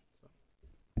that.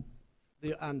 So.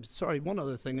 And sorry, one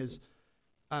other thing is,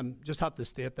 just have to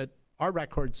state that our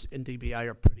records in DBI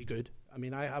are pretty good. I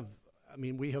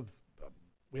mean, we have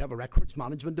a records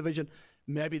management division.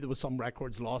 Maybe there was some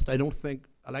records lost. I don't think,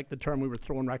 I like the term we were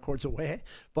throwing records away,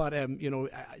 but, you know,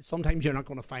 sometimes you're not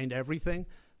going to find everything.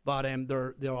 But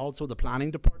there are also the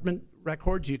planning department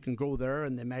records. You can go there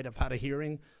and they might have had a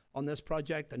hearing on this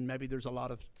project, and maybe there's a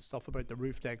lot of stuff about the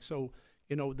roof deck. So,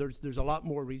 you know, there's a lot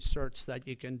more research that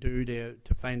you can do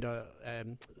to find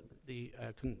the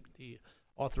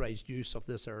authorized use of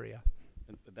this area.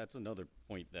 And that's another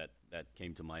point that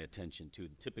came to my attention too.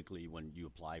 Typically, when you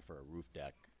apply for a roof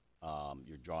deck,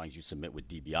 your drawings you submit with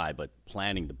DBI, but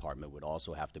planning department would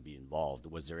also have to be involved.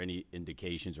 Was there any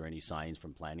indications or any signs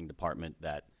from planning department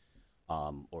that,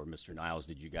 or Mr. Niles,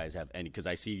 did you guys have any? Because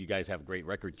I see you guys have great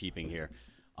record keeping here,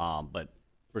 but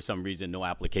for some reason, no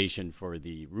application for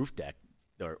the roof deck.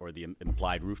 Or the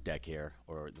implied roof deck here,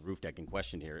 or the roof deck in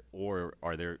question here, or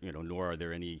are there, you know, nor are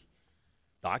there any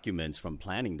documents from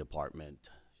planning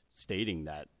department stating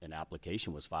that an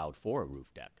application was filed for a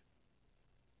roof deck?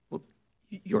 Well,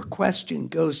 your question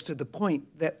goes to the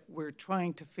point that we're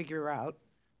trying to figure out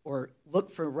or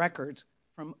look for records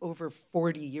from over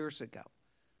 40 years ago.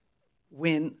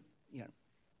 When, you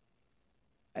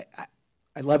know,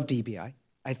 I love DBI.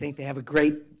 I think they have a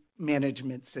great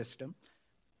management system,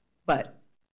 but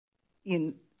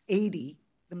in 80,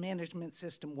 the management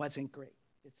system wasn't great.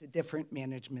 It's a different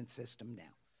management system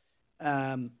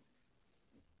now.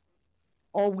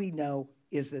 All we know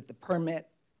is that the permit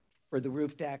for the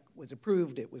roof deck was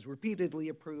approved. It was repeatedly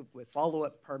approved with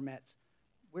follow-up permits.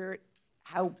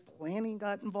 How planning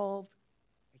got involved,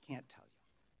 I can't tell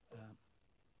you.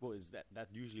 Well, that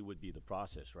usually would be the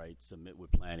process, right? Submit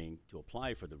with planning to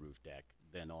apply for the roof deck,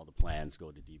 then all the plans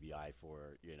go to DBI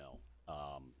for, you know,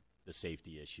 the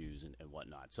safety issues and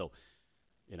whatnot. So,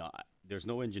 there's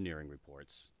no engineering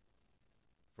reports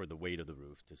for the weight of the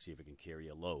roof to see if it can carry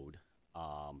a load.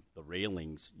 The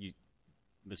railings,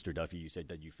 Mr. Duffy, you said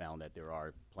that you found that there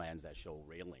are plans that show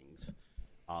railings,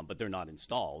 but they're not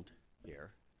installed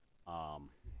here. I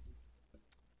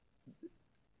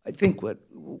think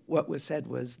what was said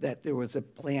was that there was a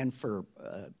plan for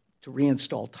to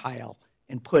reinstall tile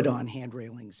and put on hand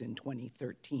railings in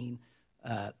 2013.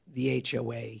 The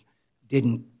HOA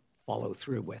didn't follow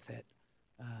through with it.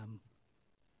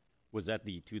 Was that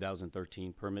the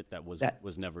 2013 permit that was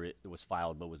never it was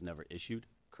filed but was never issued?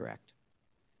 Correct.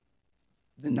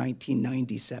 The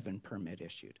 1997 permit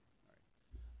issued.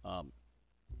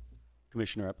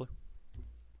 Commissioner Epler?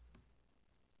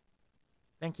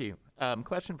 Thank you.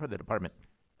 Question for the department.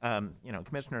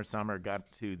 Commissioner Sommer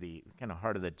got to the kind of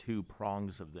heart of the two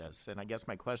prongs of this, and I guess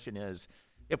my question is,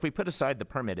 if we put aside the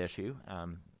permit issue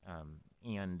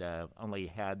and only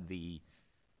had the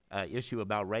issue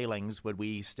about railings, would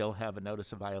we still have a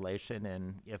notice of violation?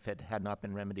 And if it had not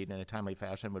been remedied in a timely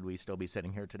fashion, would we still be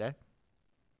sitting here today?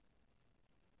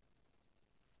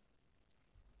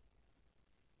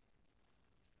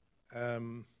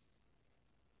 Well,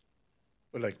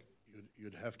 like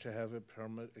you'd have to have a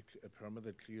permit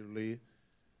that clearly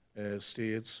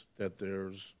states that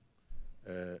there's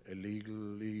a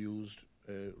legally used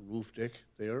roof deck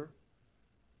there.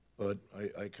 But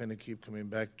I kind of keep coming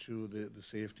back to the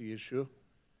safety issue.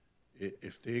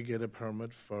 If they get a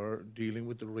permit for dealing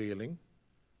with the railing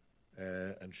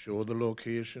and show the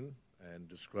location and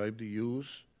describe the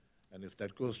use, and if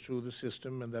that goes through the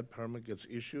system and that permit gets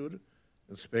issued,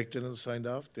 inspected and signed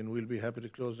off, then we'll be happy to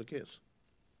close the case.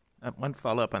 One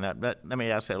follow-up on that, but let me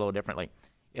ask it a little differently.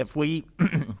 If we,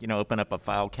 open up a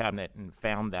file cabinet and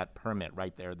found that permit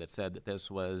right there that said that this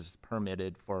was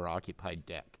permitted for occupied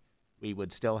deck, we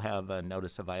would still have a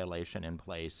notice of violation in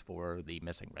place for the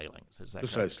missing railings. Is that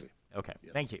Precisely. correct? Okay,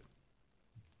 Yes. Thank you.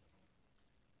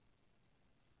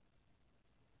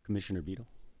 Commissioner Vito?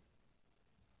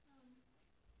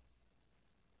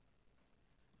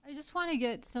 I just want to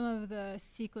get some of the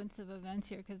sequence of events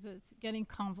here because it's getting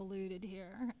convoluted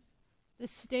here. The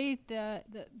state that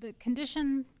the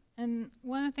condition, and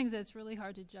one of the things that's really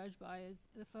hard to judge by is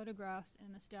the photographs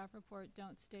in the staff report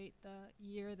don't state the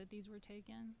year that these were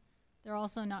taken. They're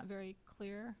also not very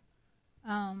clear.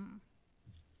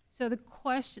 So the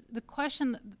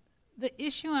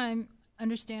issue I'm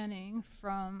understanding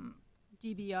from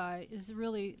DBI is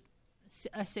really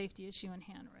a safety issue in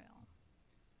handrail.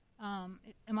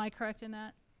 Am I correct in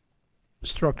that?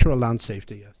 Structural land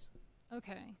safety, yes.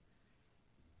 Okay.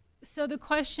 So the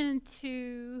question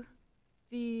to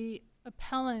the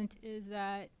appellant is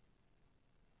that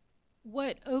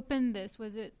what opened this?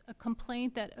 Was it a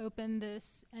complaint that opened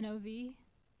this NOV?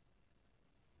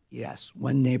 Yes,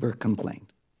 one neighbor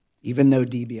complained, even though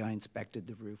DBI inspected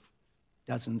the roof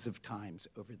dozens of times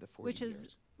over the 40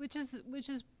 years. Which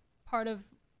is part of,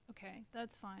 okay,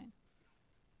 that's fine.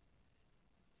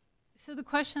 So the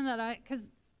question that because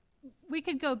we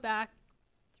could go back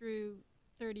through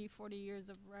 30, 40 years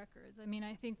of records. I mean,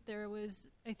 I think there's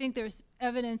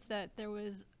evidence that there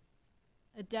was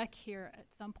a deck here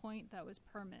at some point that was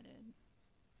permitted.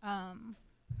 And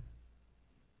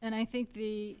I think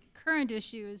the current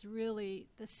issue is really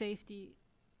the safety,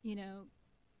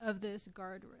 of this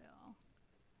guardrail.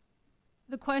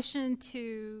 The question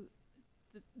to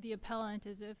the appellant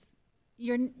is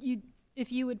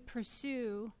if you would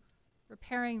pursue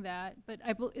repairing that, but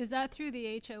is that through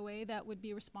the HOA that would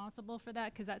be responsible for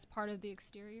that because that's part of the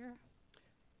exterior?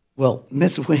 Well,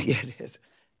 Ms. Wiggett is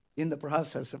in the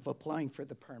process of applying for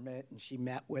the permit, and she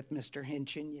met with Mr.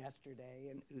 Hinchin yesterday,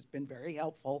 and who's been very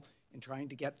helpful in trying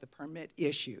to get the permit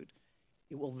issued.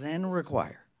 It will then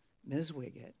require Ms.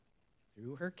 Wiggett,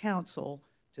 through her counsel,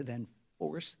 to then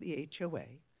force the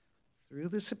HOA through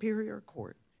the Superior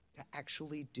Court to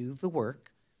actually do the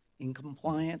work in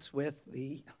compliance with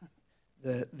the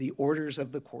orders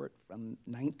of the court from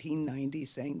 1990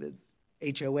 saying that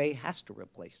HOA has to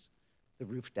replace the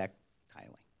roof deck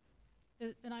tiling.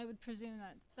 And I would presume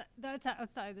that's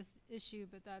outside this issue,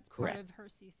 but that's Correct. part of her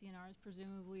CC&Rs,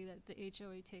 presumably that the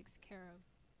HOA takes care of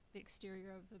the exterior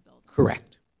of the building.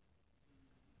 Correct.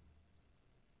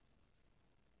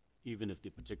 Even if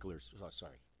the particular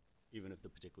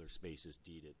space is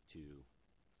deeded to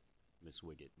Ms.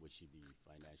 Wiggett, would she be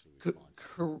financially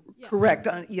responsible? Correct.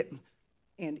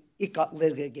 And it got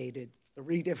litigated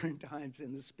 3 different times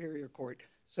in the Superior Court.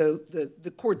 So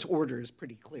the court's order is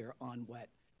pretty clear on what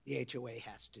the HOA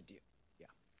has to do. Yeah.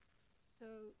 So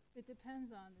it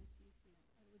depends on the CC.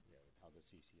 How the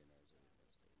CCNRs are.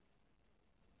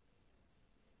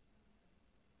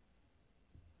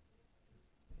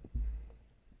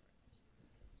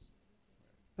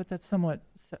 But that's somewhat,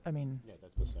 I mean, Yeah,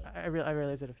 that's beside. I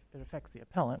realize it affects the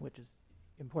appellant, which is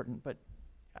important, but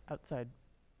outside.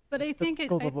 But I the think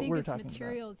scope of what it's we're talking about.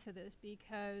 material to this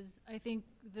because I think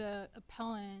the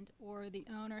appellant or the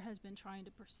owner has been trying to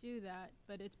pursue that,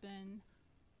 but it's been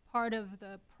part of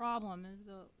the problem is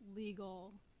the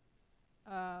legal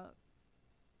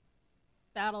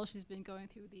battle she's been going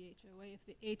through with the HOA. If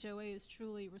the HOA is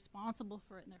truly responsible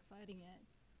for it and they're fighting it,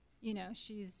 you know,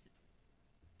 she's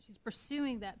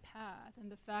pursuing that path,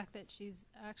 and the fact that she's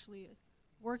actually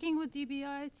working with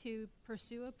DBI to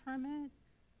pursue a permit,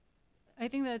 I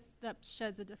think that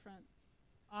sheds a different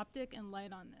optic and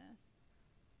light on this.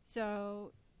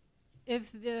 So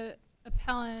if the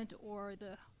appellant or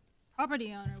the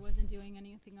property owner wasn't doing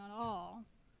anything at all,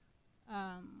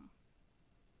 I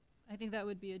think that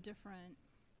would be a different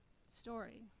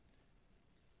story.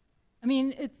 I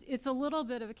mean, it's a little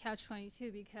bit of a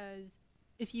catch-22 because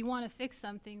if you want to fix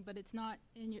something, but it's not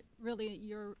in really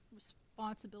your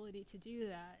responsibility to do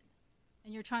that,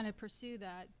 and you're trying to pursue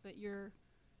that, but you're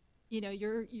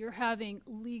having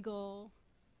legal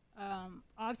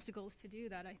obstacles to do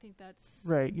that. I think that's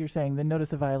Right. You're saying the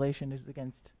notice of violation is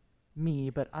against me,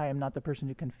 but I am not the person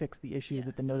who can fix the issue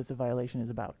that the notice of violation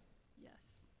is about.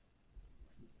 Yes.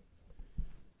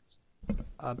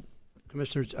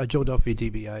 Commissioners, Joe Duffy,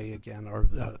 DBI again, or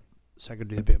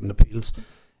Secretary of Abatement Appeals.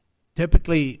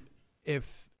 Typically,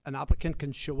 if an applicant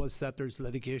can show us that there's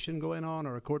litigation going on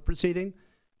or a court proceeding,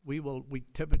 we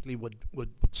typically would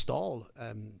stall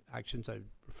actions. I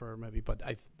prefer maybe, but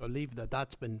I believe that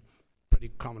that's been pretty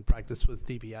common practice with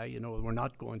DBI. You know, we're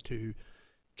not going to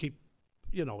keep,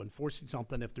 you know, enforcing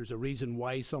something if there's a reason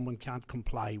why someone can't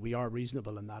comply. We are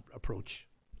reasonable in that approach.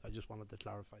 I just wanted to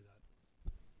clarify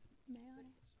that. May I?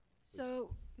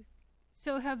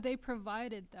 So have they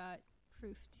provided that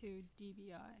proof to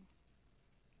DBI?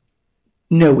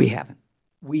 No, we haven't.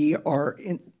 We are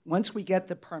once we get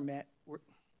the permit, we're,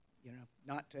 you know,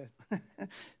 not to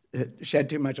shed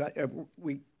too much light,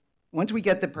 once we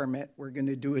get the permit, we're going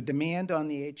to do a demand on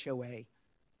the HOA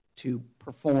to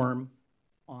perform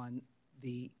on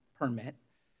the permit,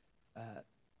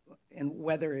 and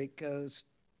whether it goes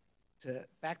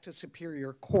back to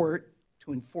Superior Court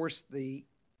to enforce the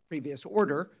previous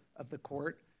order of the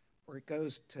court, or it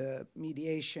goes to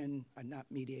mediation, not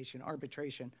mediation,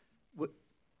 arbitration.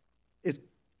 It's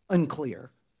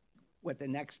unclear what the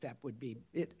next step would be.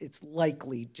 It's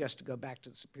likely just to go back to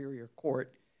the Superior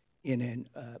Court in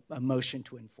a motion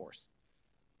to enforce.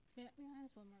 May I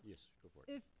ask one more? Yes, go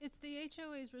for it. If it's the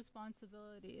HOA's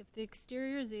responsibility, if the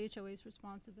exterior is the HOA's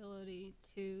responsibility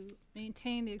to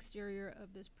maintain the exterior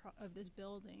of this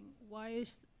building, why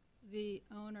is the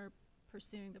owner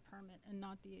pursuing the permit and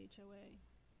not the HOA?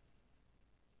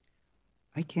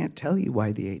 I can't tell you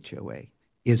why the HOA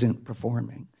isn't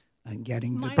performing and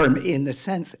getting the permit in the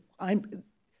sense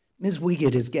Ms.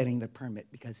 Wiegand is getting the permit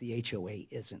because the HOA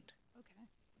isn't.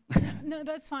 Okay. No,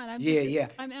 that's fine.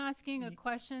 I'm asking a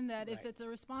question that if it's a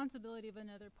responsibility of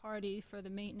another party for the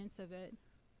maintenance of it,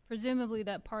 presumably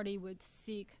that party would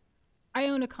seek, I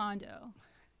own a condo,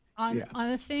 on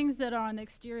the things that are on the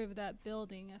exterior of that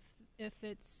building, if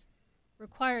it's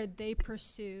required, they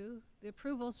pursue the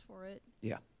approvals for it.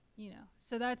 Yeah. You know,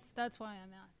 so that's why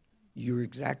I'm asking. You're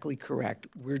exactly correct.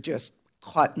 We're just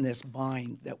caught in this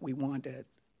bind that we want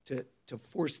to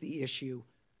force the issue,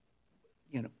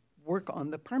 you know, work on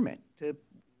the permit to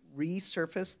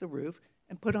resurface the roof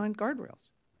and put on guardrails.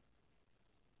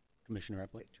 Commissioner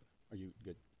Epley, are you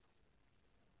good?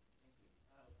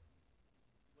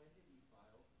 When did you file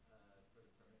for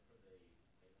the permit for the item?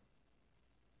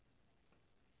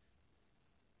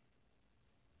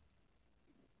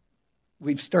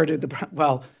 We've started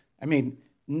well, I mean,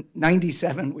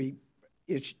 97, we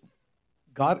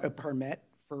got a permit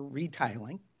for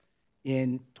retiling.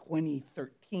 In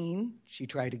 2013, she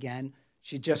tried again.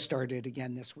 She just started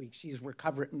again this week. She's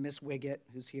recovering. Miss Wiegand,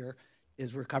 who's here,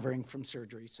 is recovering from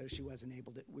surgery, so she wasn't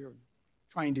able to. We were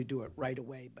trying to do it right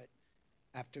away, but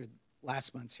after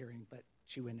last month's hearing, but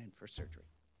she went in for surgery.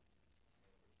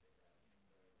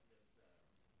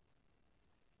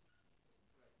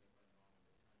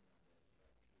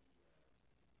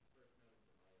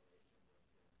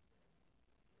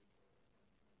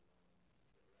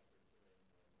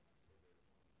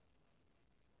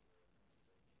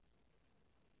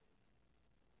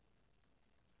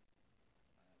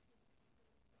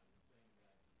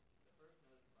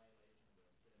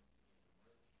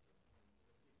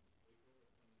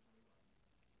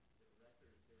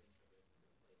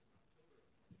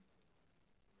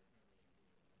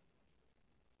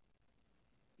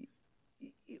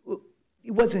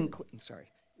 It wasn't. I'm sorry.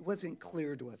 wasn't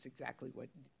clear to us exactly what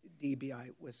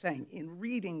DBI was saying. In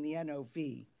reading the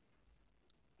NOV,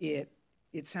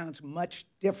 it sounds much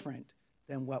different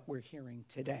than what we're hearing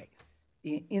today.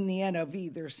 In the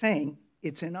NOV, they're saying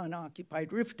it's an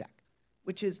unoccupied roof deck,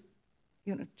 which is,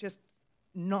 just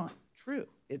not true.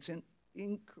 It's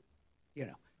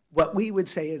what we would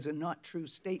say is a not true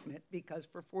statement because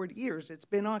for 40 years it's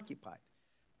been occupied.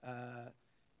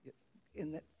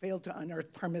 In the failed to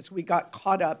unearth permits, we got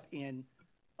caught up in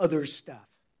other stuff.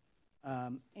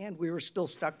 And we were still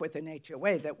stuck with an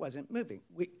HOA that wasn't moving.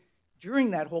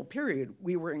 During that whole period,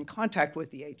 we were in contact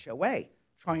with the HOA,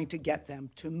 trying to get them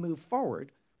to move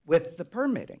forward with the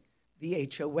permitting. The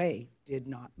HOA did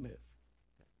not move.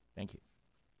 Thank you.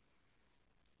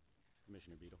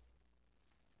 Commissioner Beadle.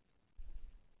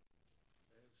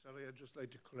 Sorry, I'd just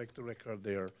like to correct the record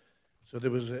there. So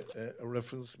there was a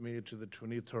reference made to the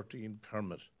 2013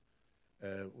 permit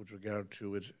with regard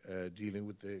to it dealing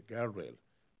with the guardrail.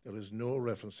 There is no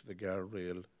reference to the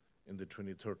guardrail in the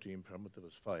 2013 permit that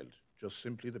was filed, just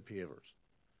simply the pavers.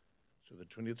 So the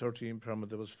 2013 permit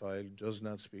that was filed does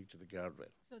not speak to the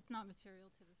guardrail. So it's not material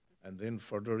to this decision. And then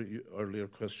further earlier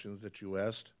questions that you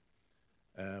asked,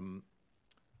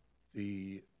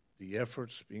 the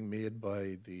efforts being made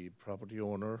by the property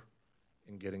owner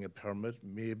in getting a permit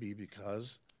may be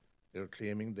because they're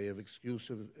claiming they have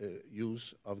exclusive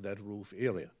use of that roof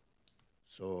area.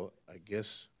 So I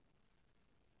guess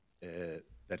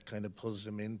that kind of pulls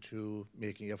them into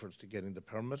making efforts to getting the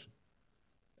permit.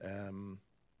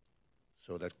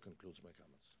 So that concludes my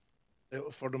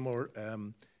comments. Furthermore,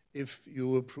 if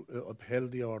you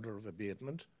upheld the order of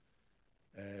abatement,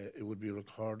 it would be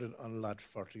recorded on lot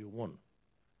 41.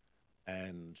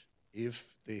 And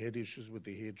if they had issues with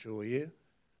the HOA,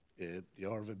 the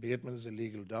order of abatement is a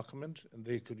legal document, and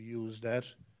they could use that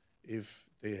if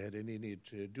they had any need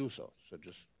to do so. So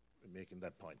just making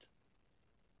that point.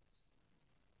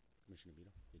 Commissioner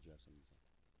Beadle, did you have something to say?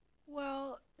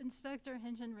 Well, Inspector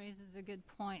Hinchen raises a good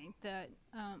point that,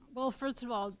 well, first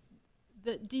of all,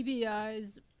 the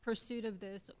DBI's pursuit of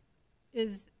this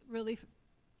is really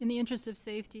in the interest of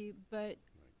safety, but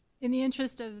in the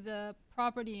interest of the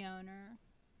property owner,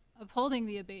 upholding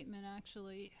the abatement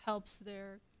actually helps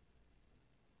their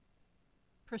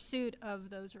pursuit of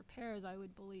those repairs, I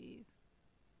would believe.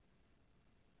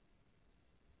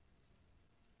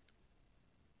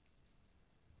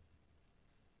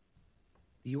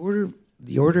 The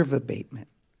order of abatement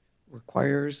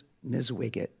requires Ms.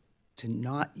 Wiggett to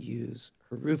not use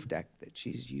her roof deck that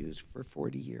she's used for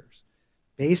 40 years,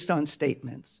 based on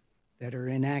statements that are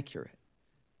inaccurate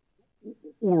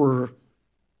or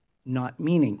not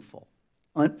meaningful.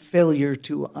 Failure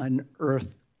to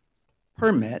unearth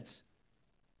permits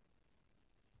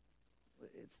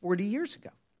 40 years ago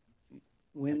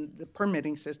when the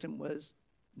permitting system was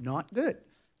not good.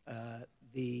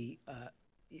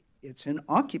 It's an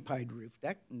occupied roof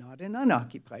deck, not an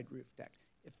unoccupied roof deck.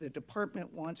 If the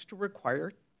department wants to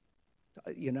require,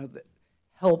 the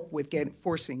help with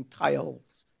forcing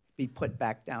tiles be put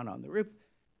back down on the roof,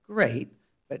 great,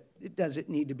 but does it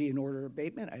need to be an order of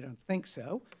abatement? I don't think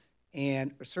so,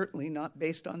 and certainly not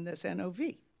based on this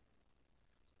NOV.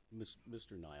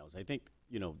 Mr. Niles, I think,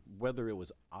 whether it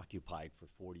was occupied for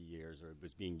 40 years or it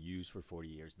was being used for 40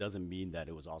 years doesn't mean that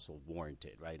it was also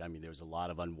warranted, right? I mean, there's a lot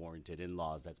of unwarranted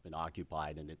in-laws that's been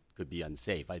occupied and it could be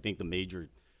unsafe. I think the major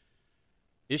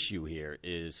issue here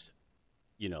is,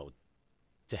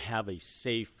 to have a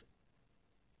safe,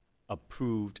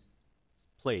 approved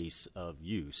place of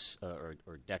use or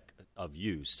deck of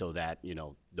use so that,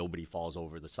 nobody falls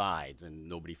over the sides and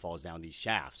nobody falls down these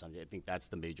shafts. I mean, I think that's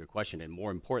the major question. And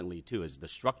more importantly, too, is the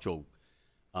structural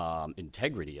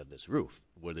integrity of this roof.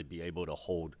 Would it be able to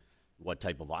hold what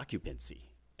type of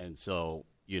occupancy? And so,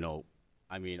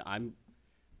 I mean,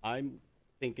 I'm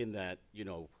thinking that,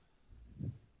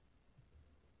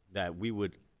 that we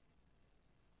would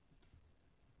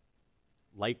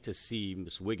like to see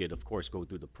Ms. Wiggett, of course, go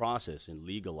through the process and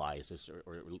legalize this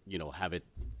or have it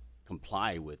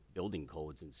comply with building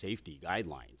codes and safety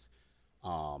guidelines.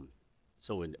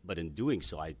 But in doing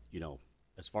so,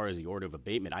 as far as the order of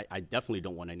abatement, I definitely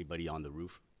don't want anybody on the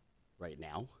roof right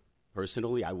now.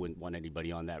 Personally, I wouldn't want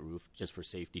anybody on that roof just for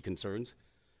safety concerns.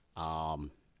 I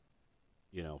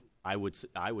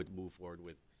would move forward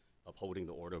with upholding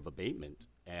the order of abatement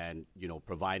and,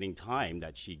 providing time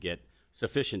that she get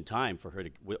sufficient time for her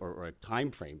to, or a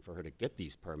time frame for her to get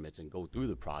these permits and go through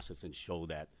the process and show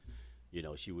that,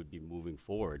 she would be moving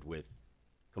forward with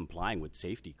complying with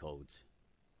safety codes.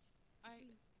 I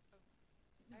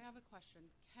have a question.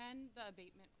 Can the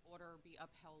abatement order be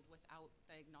upheld without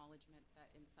the acknowledgement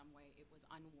that in some way it was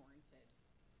unwarranted?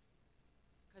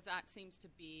 because that seems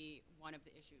to be one of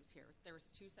the issues here.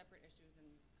 There's two separate issues, and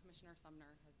Commissioner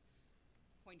Sumner has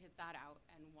pointed that out,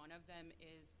 and one of them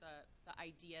is the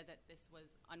idea that this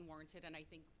was unwarranted, and I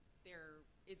think there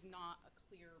is not a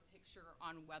clear picture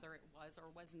on whether it was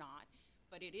or was not,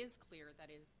 but it is clear that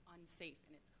it is unsafe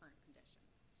in its current condition.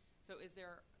 So is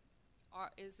there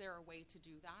a way to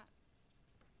do that?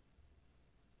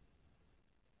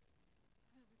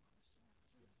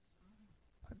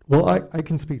 Well, I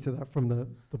can speak to that from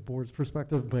the board's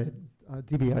perspective, but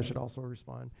DBI should also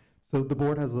respond. So the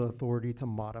board has the authority to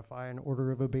modify an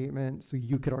order of abatement, so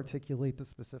you could articulate the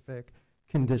specific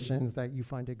conditions that you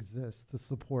find exist to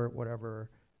support whatever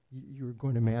you're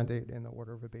going to mandate in the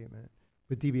order of abatement.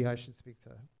 But DBI should speak to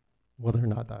whether or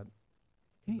not that.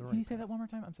 Can you say that one more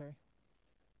time? I'm sorry.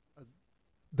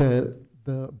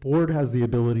 The board has the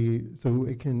ability, so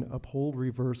it can uphold,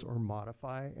 reverse, or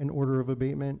modify an order of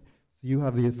abatement. So you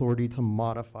have the authority to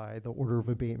modify the order of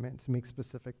abatement to make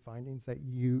specific findings that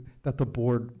the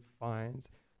board finds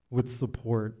would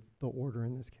support the order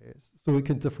in this case. So it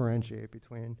can differentiate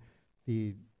between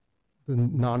the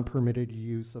non-permitted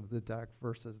use of the deck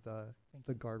versus the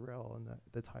guardrail and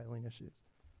the tiling issues.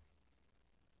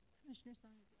 Commissioner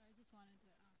Sumner, I just wanted to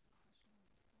ask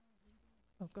a question.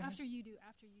 Oh, go ahead. After you do.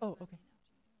 Oh, okay.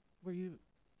 Were you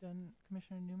done,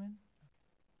 Commissioner Newman?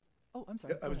 Oh, I'm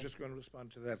sorry. I was just going to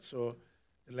respond to that. So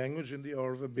the language in the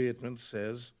order of abatement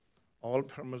says all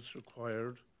permits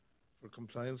required for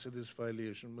compliance with this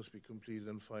violation must be completed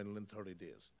and final in 30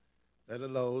 days. That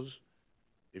allows,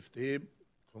 if they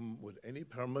come with any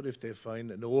permit, if they find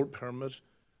an old permit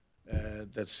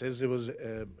that says there was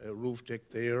a roof deck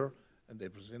there, and they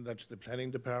present that to the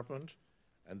planning department,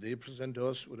 and they present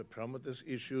us with a permit that's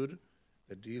issued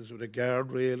that deals with a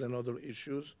guardrail and other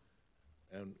issues,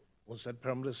 and once that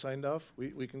permit is signed off,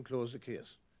 we can close the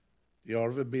case. The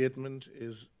order of abatement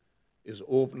is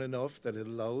open enough that it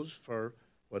allows for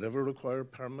whatever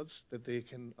required permits that they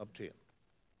can obtain.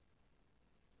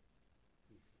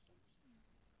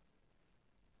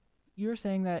 You're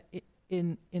saying that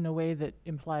in a way that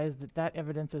implies that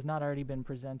evidence has not already been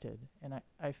presented. And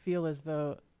I feel as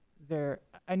though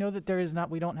I know that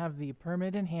we don't have the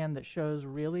permit in hand that shows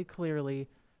really clearly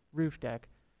roof deck,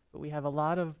 but we have a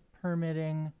lot of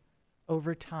permitting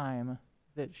over time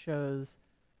that shows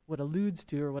what alludes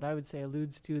to, or what I would say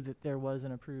alludes to, that there was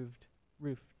an approved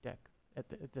roof deck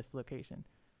at this location.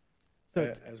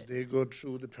 So as they go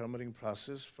through the permitting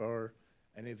process for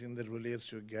anything that relates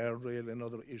to a guardrail and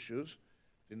other issues,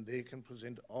 then they can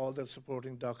present all that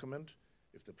supporting document.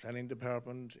 If the planning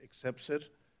department accepts it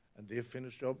and they've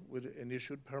finished up with an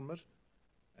issued permit,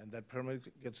 and that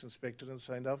permit gets inspected and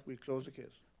signed off, we close the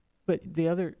case. But the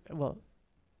other, well,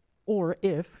 or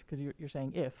if, because you're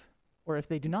saying if, or if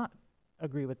they do not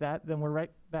agree with that, then we're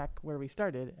right back where we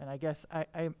started. And I guess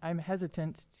I'm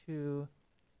hesitant to,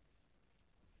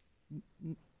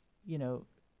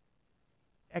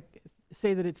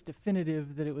 say that it's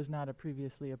definitive that it was not a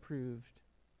previously approved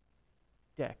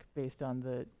deck based on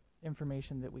the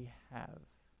information that we have.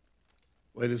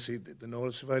 Well, you see, the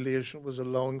notice of violation was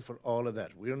allowing for all of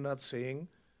that. We're not saying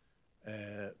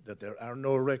that there are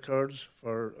no records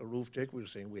for a roof deck. We're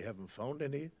saying we haven't found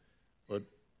any, but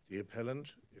the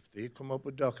appellant, if they come up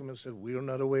with documents that we're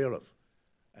not aware of,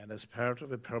 and as part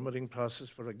of a permitting process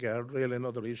for a guardrail and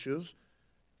other issues,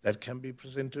 that can be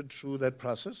presented through that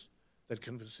process, that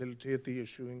can facilitate the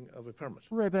issuing of a permit.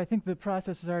 Right, but I think the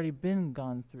process has already been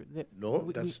gone through.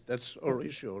 No, that's our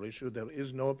issue. Our issue, there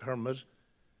is no permit.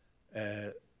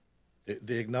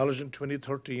 They acknowledged in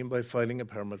 2013 by filing a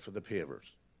permit for the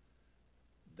pavers.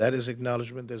 That is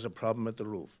acknowledgement there's a problem at the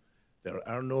roof. There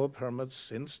are no permits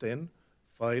since then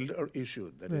filed or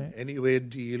issued that in any way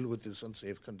deal with this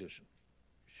unsafe condition.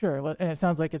 Sure, well, and it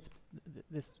sounds like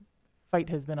this fight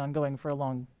has been ongoing for a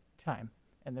long time,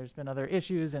 and there's been other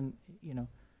issues and,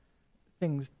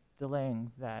 things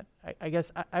delaying that. I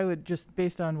guess I would just,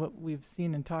 based on what we've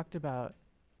seen and talked about,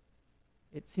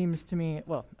 it seems to me,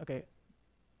 well, okay,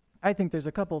 I think there's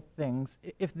a couple things.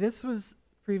 If this was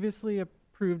previously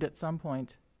approved at some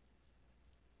point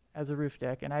as a roof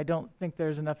deck, and I don't think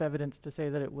there's enough evidence to say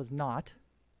that it was not,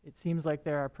 it seems like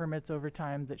there are permits over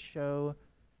time that show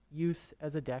use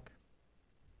as a deck,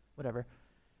 whatever.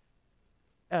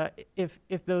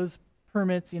 If those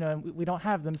permits, and we don't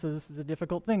have them, so this is a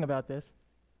difficult thing about this.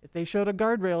 If they showed a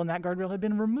guardrail and that guardrail had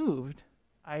been removed,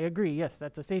 I agree, yes,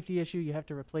 that's a safety issue, you have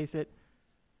to replace it.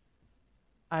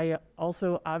 I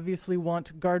also obviously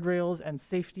want guardrails and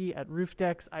safety at roof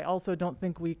decks. I also don't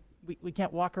think we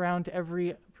can't walk around to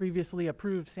every previously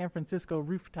approved San Francisco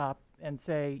rooftop and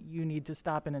say, you need to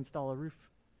stop and install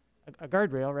a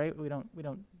guardrail, right? We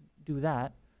don't do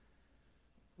that.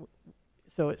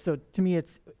 so to me,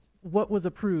 it's what was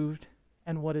approved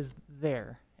and what is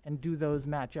there, and do those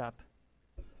match up?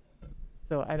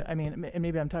 So I mean, and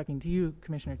maybe I'm talking to you,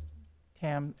 Commissioner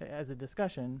Tam, as a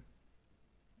discussion,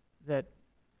 that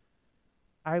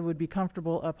I would be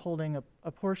comfortable upholding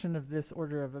a portion of this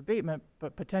order of abatement,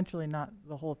 but potentially not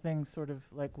the whole thing, sort of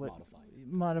like what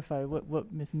modify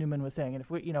what Ms. Newman was saying. And if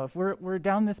we're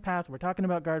down this path, we're talking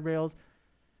about guardrails.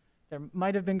 There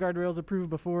might have been guardrails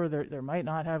approved before. There might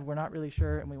not have. We're not really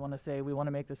sure, and we want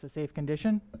to make this a safe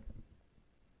condition.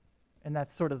 And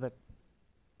that's sort of the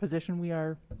position we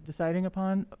are deciding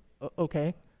upon.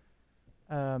 Okay.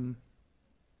 But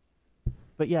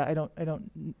yeah,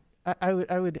 I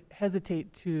would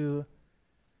hesitate to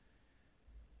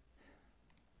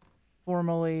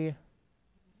formally,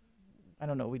 I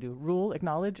don't know what we do,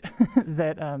 acknowledge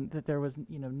that that there was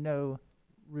no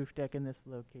roof deck in this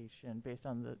location based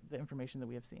on the information that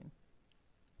we have seen.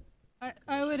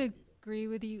 I would agree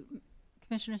with you,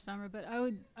 Commissioner Summer, but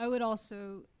I would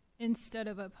also, instead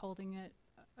of upholding it,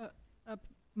 a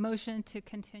motion to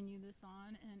continue this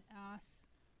on and ask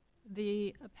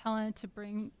the appellant to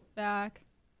bring back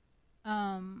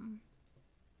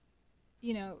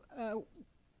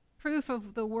proof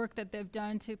of the work that they've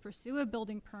done to pursue a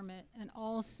building permit, and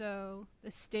also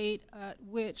the state at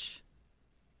which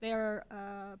they're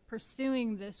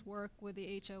pursuing this work with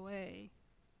the HOA.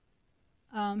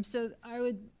 So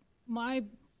my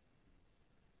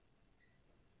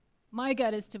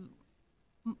gut is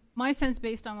my sense,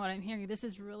 based on what I'm hearing, this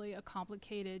is really a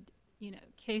complicated,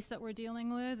 case that we're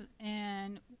dealing with,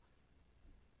 and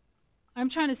I'm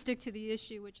trying to stick to the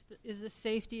issue, which is the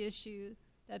safety issue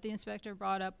that the inspector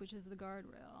brought up, which is the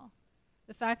guardrail.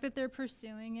 The fact that they're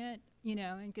pursuing it,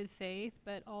 in good faith,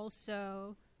 but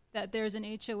also that there's an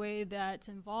HOA that's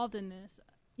involved in this,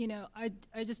 I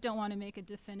just don't want to make a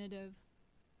definitive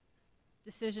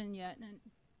decision yet and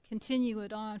continue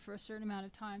it on for a certain amount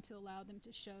of time to allow them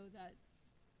to show that.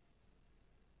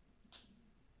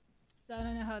 So I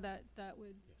don't know how that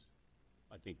would. Yes.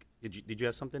 I think, did you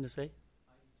have something to say? I do.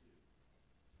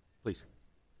 Please.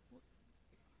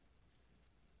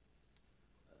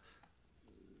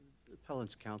 The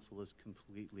appellant's counsel is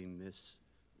completely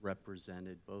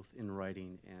misrepresented, both in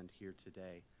writing and here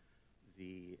today,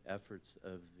 the efforts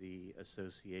of the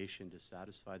association to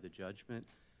satisfy the judgment,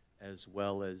 as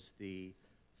well as the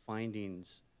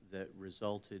findings that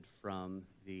resulted from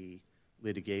the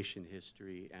litigation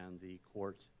history and the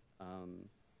court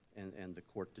and the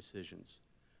court decisions.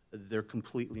 They're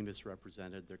completely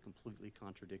misrepresented. They're completely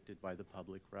contradicted by the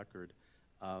public record.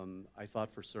 I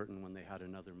thought for certain when they had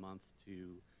another month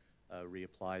to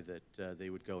reapply that they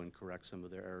would go and correct some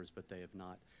of their errors, but they have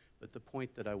not. But the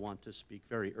point that I want to speak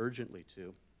very urgently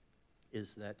to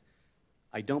is that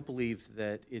I don't believe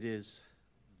that it is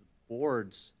the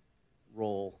board's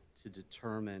role to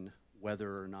determine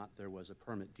whether or not there was a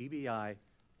permit. DBI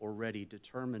already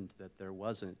determined that there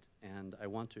wasn't, and I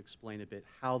want to explain a bit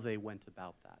how they went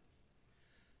about that.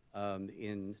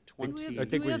 In 20, I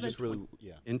think we're just really,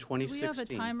 in 2016. Do we have a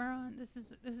timer on? This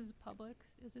is public.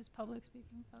 Is this public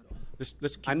speaking? Okay.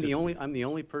 Let's keep I'm the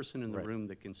only person in the room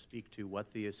that can speak to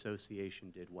what the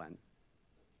association did when.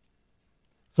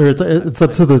 Sir, it's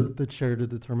up to the chair to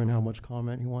determine how much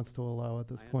comment he wants to allow at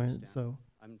this point. Understand. So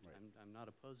I'm not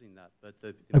opposing that, but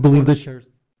I believe the chair.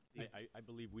 I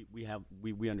believe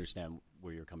we understand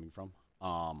where you're coming from.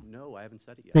 No, I haven't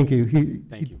said it yet. Thank you. Thank you.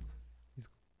 Thank you.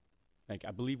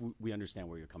 I believe we understand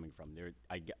where you're coming from.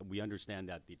 We understand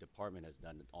that the department has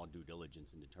done all due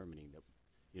diligence in determining that,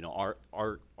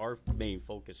 our main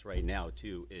focus right now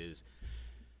too is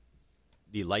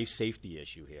the life safety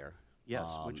issue here. Yes,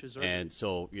 which is urgent. And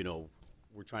so,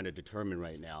 we're trying to determine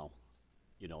right now,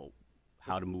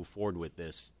 how to move forward with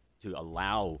this to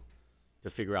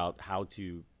figure out how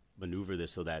to maneuver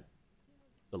this so that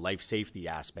the life safety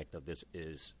aspect of this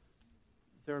is.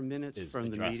 There are minutes from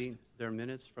addressed. the meeting. There are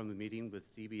minutes from a meeting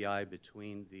with DBI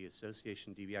between the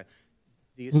association DBI.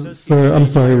 The Sir, association. I'm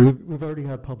sorry. We've already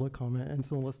had public comment, and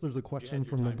so unless there's a question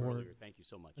from the board. Earlier. Thank you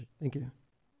so much. Thank you.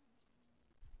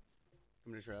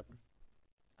 Commissioner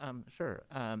Epner? Sure.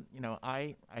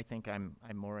 I think I'm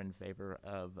more in favor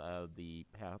of the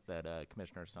path that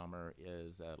Commissioner Sommer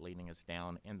is leading us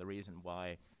down, and the reason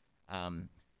why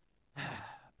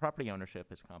property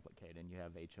ownership is complicated, and you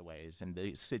have HOAs, and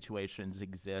these situations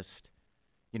exist,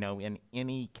 in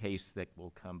any case that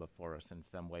will come before us in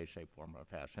some way, shape, form, or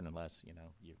fashion, unless, you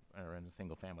are in a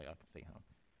single-family occupancy home.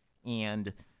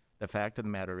 And the fact of the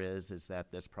matter is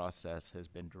that this process has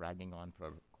been dragging on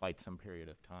for quite some period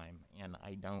of time, and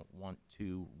I don't want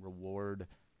to reward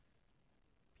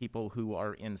people who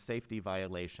are in safety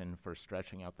violation for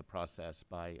stretching out the process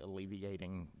by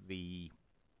alleviating the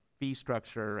fee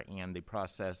structure and the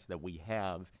process that we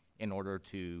have in order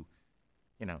to,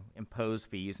 impose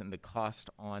fees and the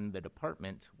cost on the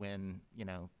department when,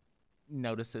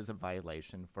 notices of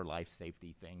violation for life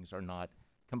safety things are not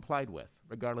complied with,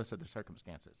 regardless of the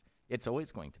circumstances. It's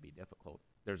always going to be difficult.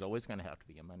 There's always going to have to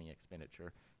be a money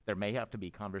expenditure. There may have to be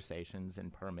conversations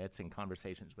and permits and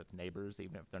conversations with neighbors,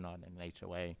 even if they're not in an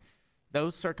HOA.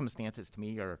 Those circumstances, to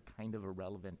me, are kind of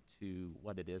irrelevant to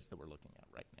what it is that we're looking at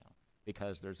right now,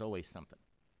 because there's always something.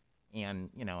 And,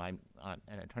 I'm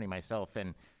an attorney myself,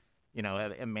 and,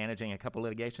 I'm managing a couple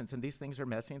litigations, and these things are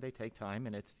messy, and they take time,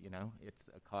 and it's, it's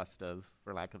a cost of,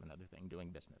 for lack of another thing, doing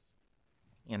business.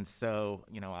 And so,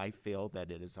 I feel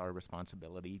that it is our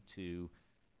responsibility to,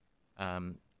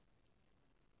 I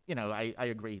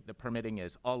agree, the permitting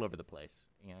is all over the place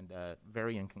and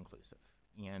very inconclusive.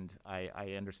 And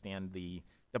I understand the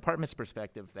department's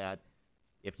perspective that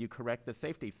if you correct the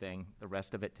safety thing, the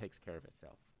rest of it takes care of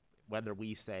itself. Whether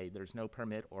we say there's no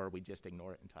permit or we just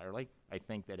ignore it entirely, I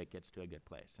think that it gets to a good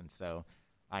place. And so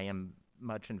I am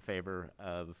much in favor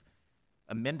of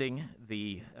amending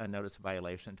the notice of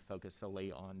violation to focus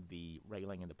solely on the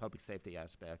railing and the public safety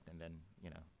aspect, and then,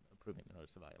 approving the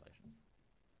notice of violation.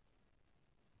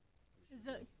 Is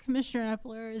that, Commissioner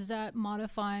Epler, is that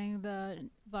modifying the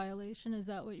violation? Is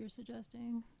that what you're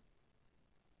suggesting?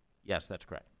 Yes, that's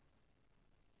correct.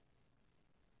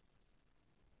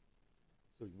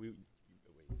 So you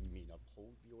mean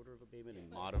uphold the order of abatement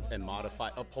and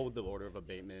modify, uphold the order of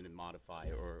abatement and modify,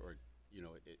 or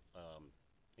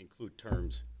include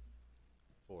terms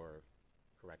for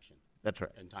correction? That's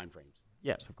right. And timeframes.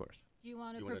 Yes, of course. Do you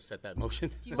want to set that motion?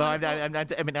 Well,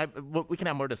 we can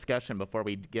have more discussion before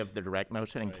we give the direct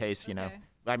motion in case, Okay.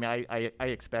 I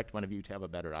expect one of you to have a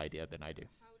better idea than I do.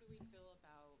 How do we feel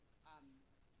about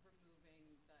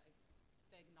removing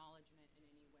the acknowledgement in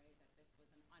any way that this was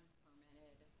an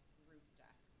unpermitted roof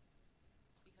deck?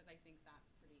 Because I think that's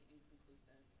pretty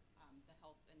inconclusive. The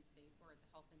health and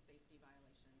safety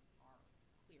violations are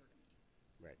clear to me.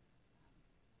 Right.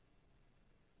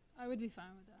 I would be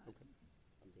fine with that. Okay.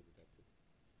 I'm good with that too.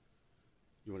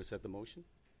 You want to set the motion?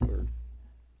 Or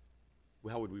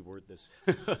how would we word this?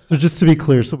 So just to be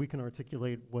clear, so we can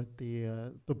articulate what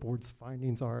the board's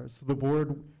findings are. So the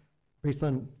board, based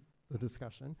on the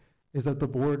discussion, is that the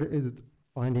board is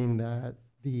finding that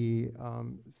the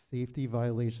safety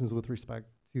violations with respect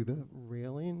to the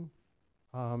railing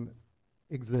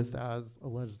exist as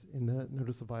alleged in the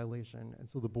notice of violation. And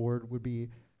so the board would be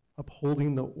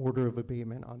upholding the order of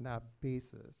abatement on that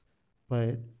basis,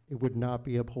 but it would not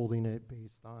be upholding it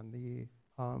based on the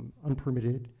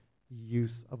unpermitted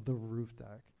use of the roof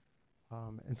deck.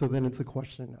 And so then it's a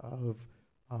question of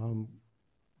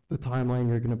the timeline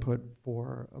you're going to put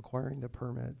for acquiring the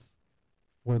permits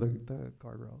for the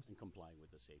guardrails. And complying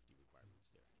with the safety requirements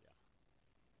there, yeah.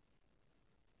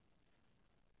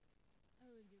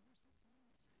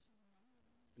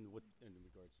 In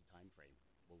regards to time frame,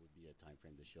 what would be a time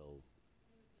frame to show?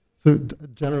 So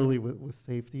generally with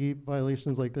safety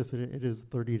violations like this, it is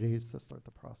 30 days to start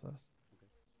the process.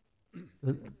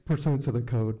 Okay. Pursuant to the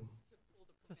code.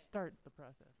 To start the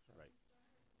process. Right.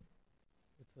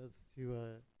 It says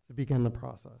to begin the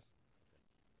process.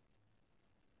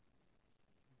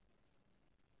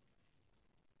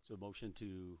 So motion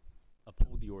to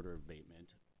uphold the order of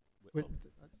abatement. Wait,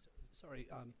 Sorry,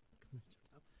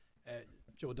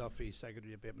 Joe Duffy,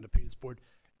 Secretary of Abatement Appeals Board.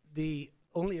 The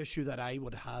only issue that I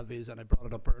would have is, and I brought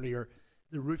it up earlier,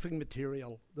 the roofing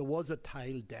material. There was a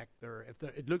tile deck there.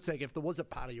 It looks like if there was a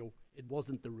patio, it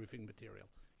wasn't the roofing material.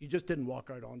 You just didn't walk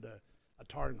out onto a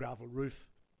tar and gravel roof.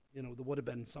 There would have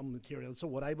been some material. So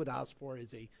what I would ask for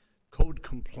is a code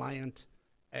compliant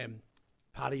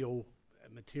patio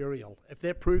material. If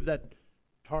they prove that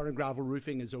tar and gravel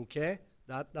roofing is okay,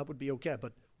 that would be okay.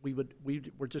 But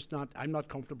we're just not. I'm not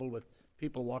comfortable with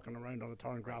people walking around on a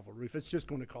tar and gravel roof. It's just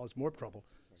going to cause more trouble.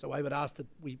 So I would ask that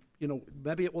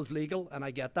maybe it was legal, and I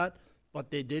get that,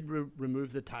 but they did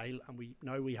remove the tile, and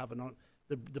we have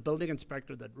the building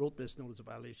inspector that wrote this notice of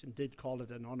violation did call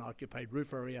it an unoccupied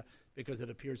roof area because it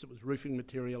appears it was roofing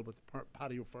material with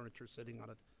patio furniture sitting on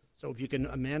it. So if you can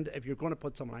amend, if you're going to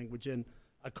put some language in,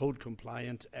 a code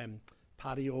compliant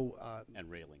patio and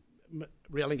railing.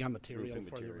 Railing and material Roofing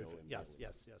for the material roofing. and Yes,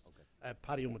 railing. yes. Okay.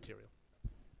 Patio material.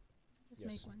 Just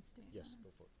Yes. make one statement. Yes, go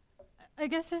for it. I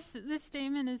guess this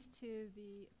statement is to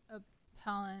the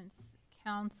appellant's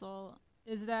counsel,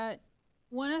 is that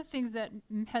one of the things that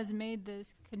has made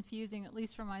this confusing, at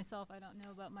least for myself, I don't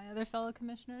know about my other fellow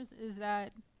commissioners, is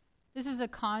that this is a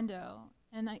condo,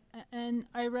 And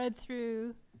I read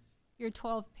through your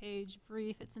 12-page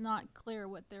brief. It's not clear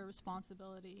what their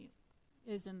responsibility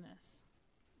is in this.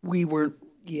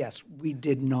 Yes, we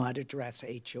did not address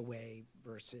HOA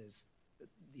versus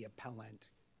the appellant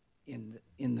in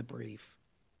the brief.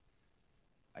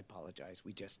 I apologize.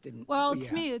 We just didn't. Well, yeah.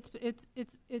 to me,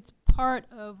 it's part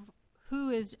of who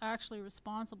is actually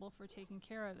responsible for taking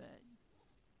care of it.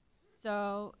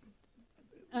 So,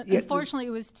 unfortunately,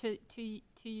 it was to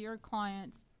your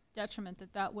client's detriment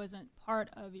that wasn't part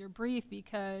of your brief,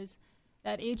 because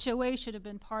that HOA should have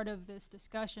been part of this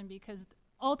discussion, because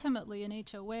ultimately an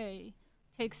HOA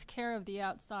takes care of the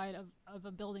outside of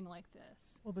a building like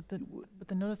this. Well, but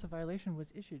the notice of violation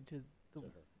was issued to the.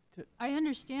 I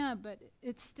understand, but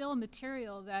it's still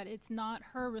material that it's not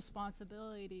her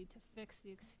responsibility to fix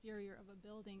the exterior of a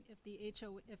building if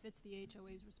it's the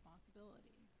HOA's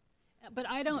responsibility. But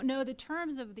I don't know the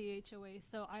terms of the HOA,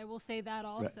 so I will say that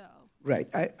also. Right.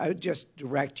 I would just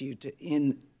direct you to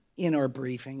in our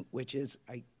briefing, which is,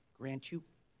 I grant you,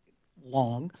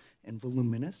 long and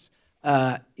voluminous,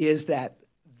 is that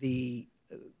the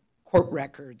court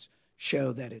records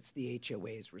show that it's the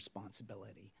HOA's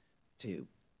responsibility to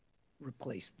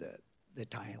replace the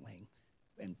tiling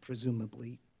and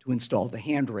presumably to install the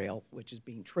handrail, which is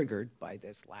being triggered by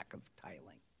this lack of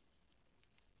tiling.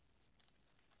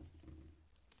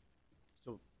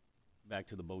 So, back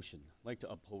to the motion. I'd like to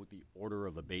uphold the order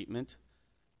of abatement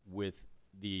with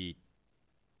the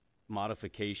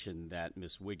modification that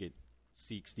Ms. Wiggett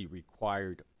seeks the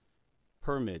required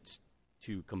permits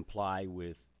to comply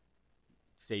with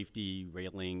safety,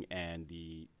 railing, and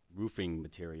the roofing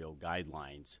material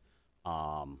guidelines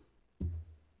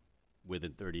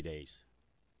within 30 days.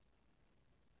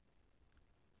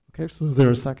 Okay, so is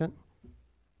there a second?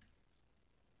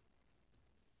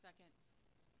 Second.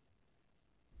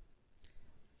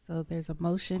 So there's a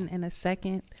motion and a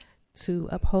second to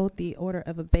uphold the order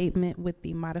of abatement with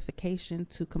the modification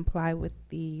to comply with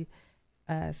the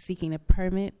seeking a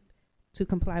permit to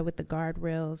comply with the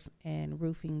guardrails and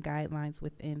roofing guidelines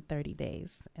within 30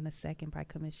 days. And a second by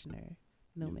Commissioner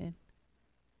Newman.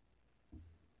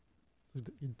 So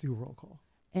you do roll call.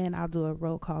 And I'll do a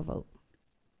roll call vote.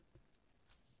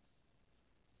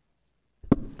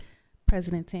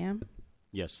 President Tam,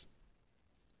 Yes.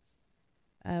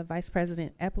 Vice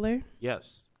President Epler,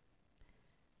 Yes.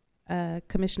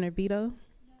 Commissioner Beto,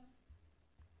 no.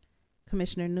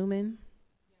 Commissioner Newman,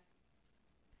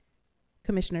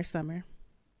 Commissioner Summer.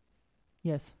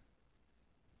 Yes.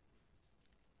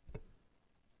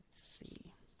 Let's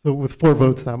see. So with 4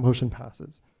 votes, that motion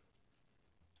passes.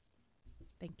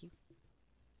 Thank you.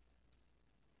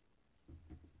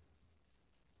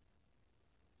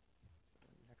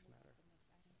 Next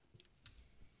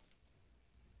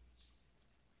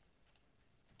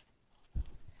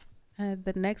matter.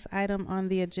 The next item on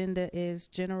the agenda is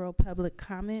general public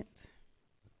comment.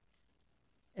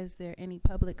 Is there any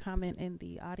public comment in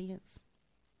the audience?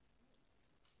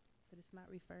 But it's not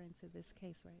referring to this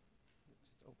case, right?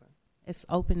 Just open. It's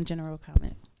open general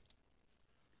comment.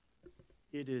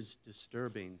 It is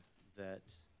disturbing that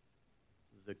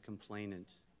the complainant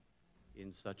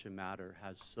in such a matter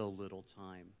has so little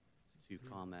time to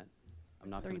comment. I'm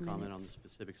not going to 3 comment on the minutes.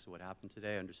 specifics of what happened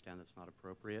today. I understand that's not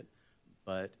appropriate,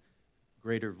 but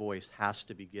greater voice has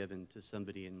to be given to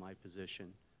somebody in my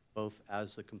position, both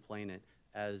as the complainant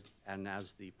and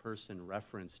as the person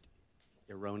referenced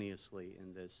erroneously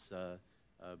in this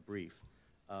brief.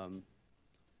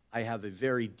 I have a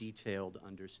very detailed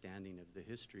understanding of the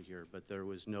history here, but there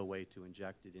was no way to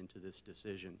inject it into this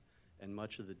decision, and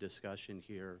much of the discussion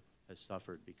here has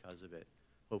suffered because of it.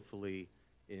 Hopefully,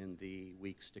 in the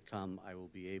weeks to come, I will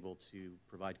be able to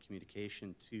provide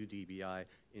communication to DBI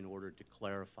in order to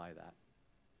clarify that.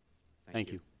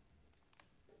 Thank you.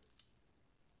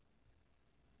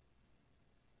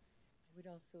 I would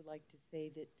also like to say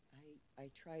that I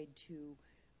tried to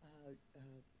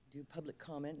do public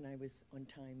comment, and I was on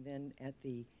time then at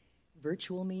the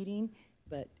virtual meeting,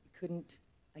 but couldn't.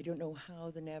 I don't know how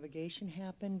the navigation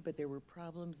happened, but there were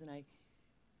problems, and I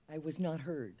was not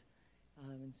heard.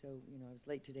 And so, I was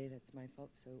late today. That's my fault,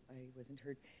 so I wasn't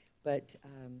heard. But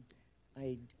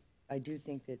I do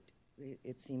think that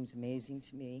it seems amazing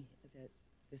to me that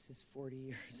this is 40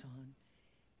 years on,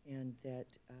 and that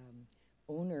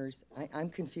owners, I'm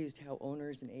confused how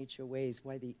owners and HOAs,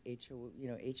 why the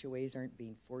HOAs aren't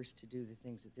being forced to do the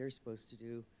things that they're supposed to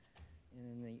do, and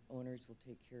then the owners will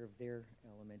take care of their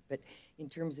element. But in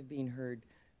terms of being heard,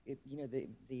 what do I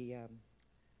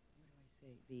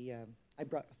say? I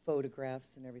brought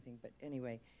photographs and everything, but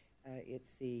anyway,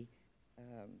 it's the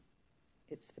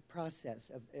it's the process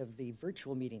of the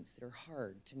virtual meetings that are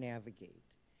hard to navigate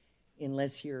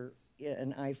unless you're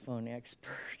an iPhone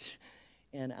expert.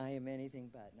 And I am anything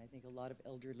but. And I think a lot of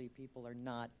elderly people are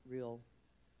not real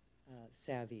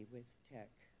savvy with tech.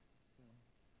 So,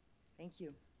 thank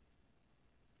you.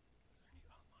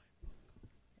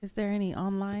 Is there any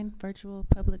online virtual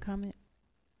public comment?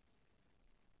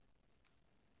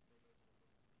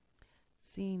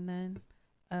 Seeing none,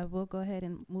 we'll go ahead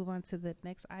and move on to the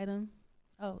next item.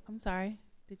 Oh, I'm sorry.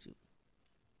 Did you?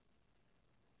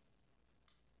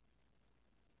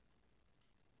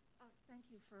 Thank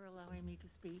you for allowing me to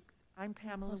speak. I'm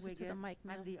Pamela Closer to Wiggett. the mic, I'm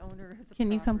ma'am. the owner of the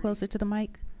Can you come property. closer to the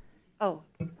mic? Oh,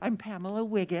 I'm Pamela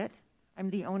Wiggett. I'm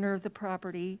the owner of the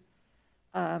property.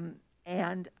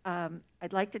 And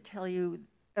I'd like to tell you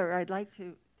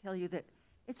that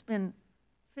it's been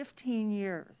 15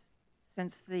 years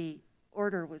since the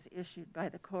order was issued by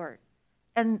the court.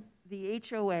 And the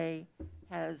HOA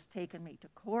has taken me to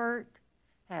court,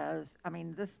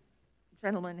 this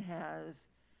gentleman has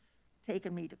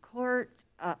taken me to court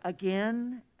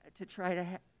again to try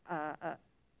to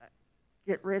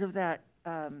get rid of that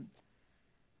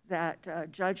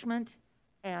judgment,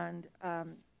 and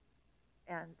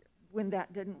when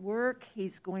that didn't work,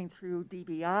 he's going through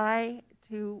DBI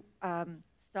to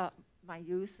stop my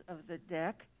use of the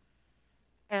deck.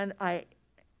 And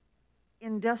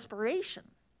in desperation,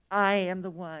 I am the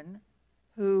one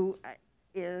who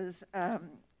is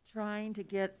trying to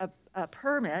get a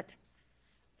permit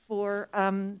for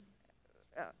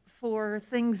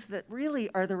things that really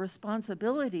are the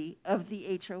responsibility of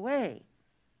the HOA,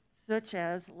 such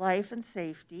as life and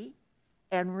safety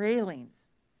and railings.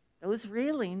 Those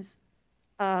railings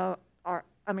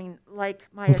like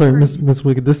my I'm sorry, attorney- Ms.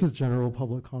 Wiggett, this is general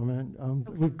public comment.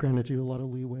 We've granted you a lot of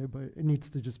leeway, but it needs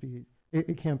to just be,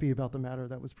 it can't be about the matter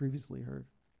that was previously heard.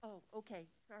 Oh, okay,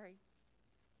 sorry.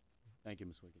 Thank you,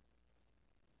 Ms. Wiggett.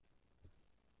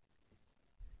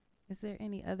 Is there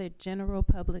any other general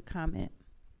public comment?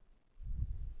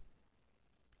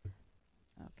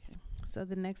 Okay, so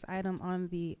the next item on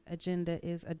the agenda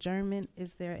is adjournment.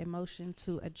 Is there a motion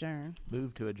to adjourn?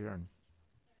 Move to adjourn.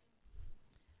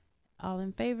 All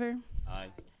in favor? Aye.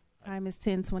 Time is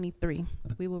 10:23.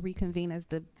 We will reconvene as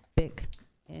the BIC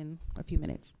in a few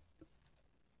minutes.